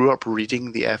grew up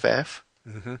reading the FF.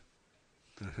 Mm-hmm.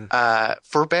 Mm-hmm.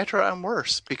 For better and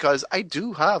worse, because I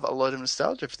do have a lot of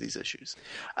nostalgia for these issues.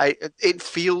 It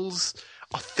feels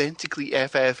authentically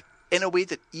FF in a way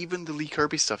that even the Lee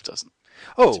Kirby stuff doesn't.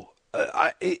 Oh,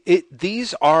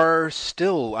 these are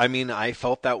still. I mean, I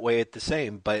felt that way at the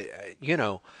same, but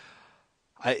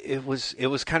it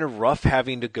was kind of rough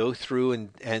having to go through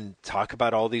and talk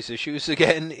about all these issues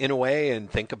again in a way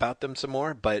and think about them some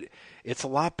more. But it's a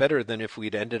lot better than if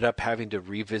we'd ended up having to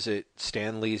revisit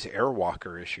Stan Lee's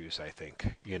Airwalker issues, I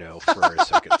think, for a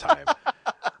second time.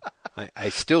 I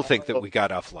still think that we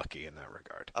got off lucky in that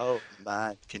regard. Oh,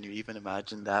 man. Can you even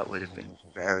imagine? That would have been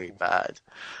very bad.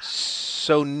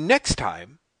 So next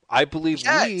time, I believe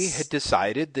Yes! we had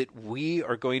decided that we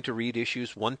are going to read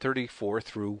issues 134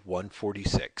 through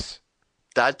 146.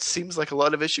 That seems like a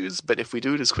lot of issues, but if we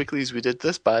do it as quickly as we did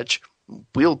this batch,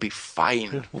 we'll be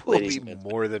fine. We'll be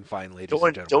more than fine, ladies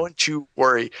and gentlemen. Don't you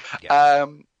worry. Yeah.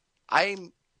 I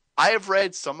have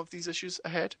read some of these issues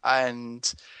ahead,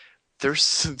 and there's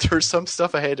some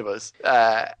stuff ahead of us.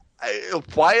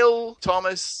 While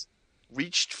Thomas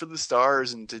reached for the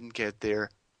stars and didn't get there,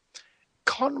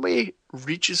 Conway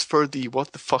reaches for the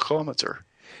what the fuckometer.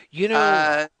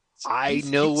 I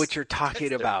know what you're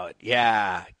talking about.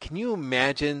 Yeah. Can you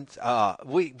imagine?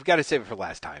 We got to save it for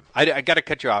last time. I got to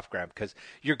cut you off, Graham, because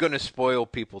you're going to spoil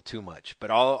people too much.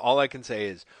 But all I can say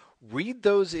is read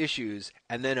those issues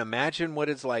and then imagine what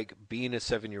it's like being a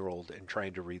 7-year-old and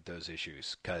trying to read those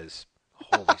issues, because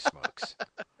holy smokes.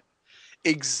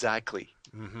 Exactly.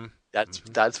 Mm-hmm.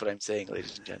 That's what I'm saying,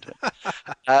 ladies and gentlemen.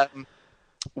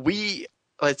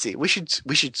 Let's see. We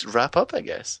should wrap up, I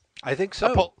guess. I think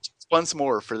so. Apologies once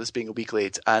more for this being a week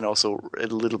late and also a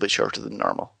little bit shorter than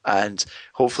normal. And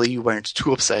hopefully you weren't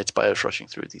too upset by us rushing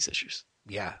through these issues.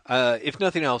 Yeah. If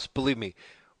nothing else, believe me,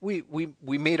 we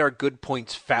made our good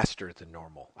points faster than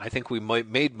normal. I think we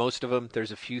made most of them.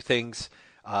 There's a few things.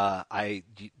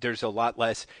 There's a lot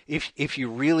less. If you're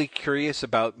really curious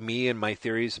about me and my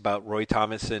theories about Roy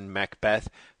Thomas and Macbeth,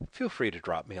 feel free to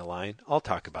drop me a line. I'll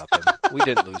talk about them. We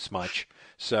didn't lose much.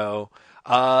 So,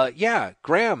 yeah,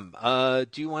 Graham,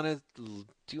 do you want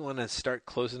to start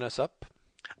closing us up?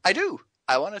 I do.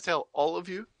 I want to tell all of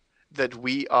you that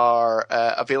we are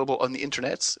available on the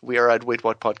internets. We are at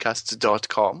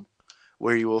waitwhatpodcasts.com,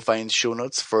 where you will find show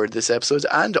notes for this episode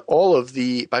and all of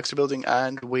the Baxter Building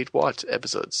and Wait What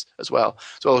episodes as well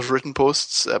as written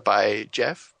posts by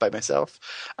Jeff, by myself,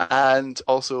 and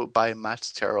also by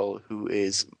Matt Terrell, who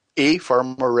is A, far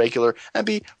more regular, and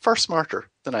B, far smarter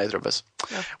than either of us.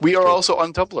 Yeah, we are also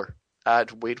on Tumblr at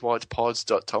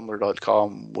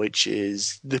waitwhatpods.tumblr.com, which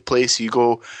is the place you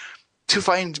go to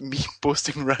find me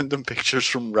posting random pictures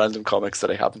from random comics that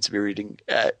I happen to be reading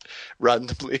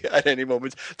randomly at any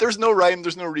moment. There's no rhyme,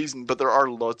 there's no reason, but there are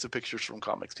lots of pictures from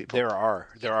comics, people. There are,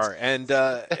 and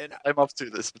I'm up to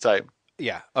this time.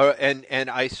 Yeah, and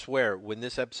I swear, when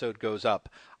this episode goes up,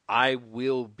 I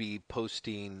will be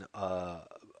posting the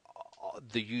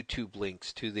YouTube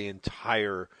links to the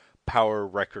entire Power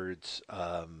Records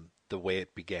The Way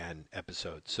It Began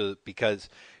episode, so because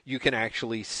you can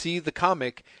actually see the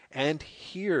comic and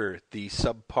hear the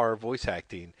subpar voice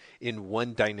acting in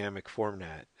one dynamic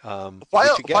format. While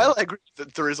I agree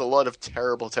that there is a lot of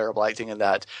terrible acting in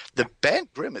that, the Ben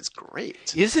Grimm is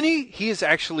great, isn't he? He is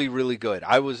actually really good.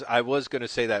 I was going to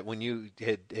say that when you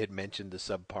had mentioned the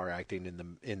subpar acting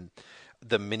in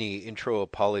the mini intro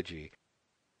apology.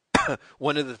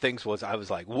 One of the things was I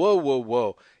was like,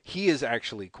 whoa, he is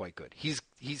actually quite good. He's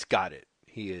got it.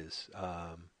 He is.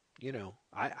 I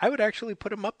would actually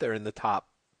put him up there in the top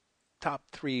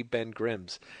 3 Ben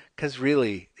Grimms, because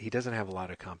really he doesn't have a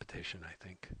lot of competition, I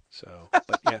think. So,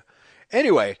 but yeah.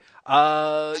 Anyway,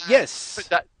 yes.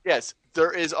 But Yes,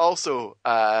 there is also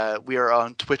we are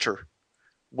on Twitter.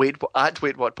 Wait What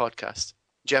Podcast.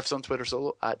 Jeff's on Twitter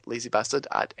solo at LazyBastard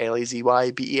at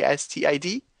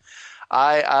LazyBestid.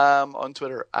 I am on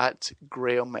Twitter at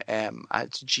Graham M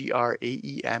at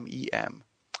GRAEMEM.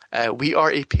 We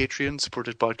are a Patreon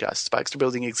supported podcast. Baxter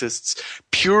Building exists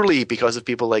purely because of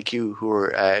people like you who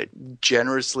are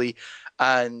generously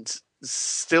and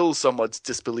still somewhat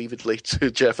disbelievedly to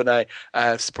Jeff and I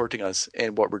supporting us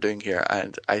in what we're doing here.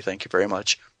 And I thank you very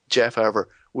much. Jeff, however,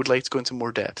 would like to go into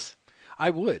more depth. I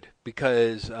would,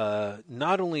 because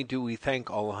not only do we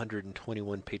thank all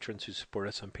 121 patrons who support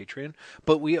us on Patreon,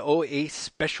 but we owe a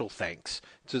special thanks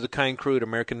to the kind crew at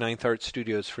American Ninth Art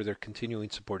Studios for their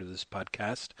continuing support of this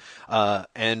podcast.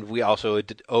 And we also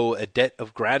owe a debt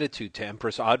of gratitude to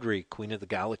Empress Audrey, Queen of the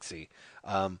Galaxy.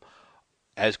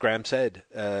 As Graham said,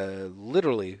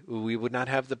 literally, we would not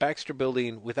have the Baxter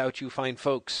Building without you fine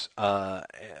folks.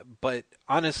 But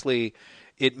honestly,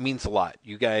 it means a lot.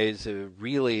 You guys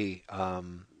really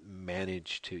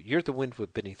managed to... You're the wind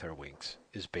beneath our wings,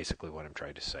 is basically what I'm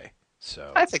trying to say.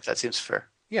 So I think that seems fair.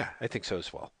 Yeah, I think so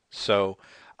as well. So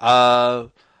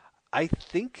I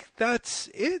think that's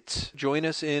it. Join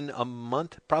us in a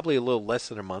month, probably a little less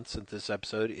than a month since this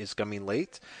episode is coming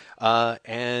late.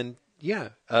 And yeah,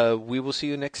 we will see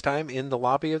you next time in the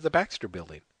lobby of the Baxter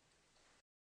Building.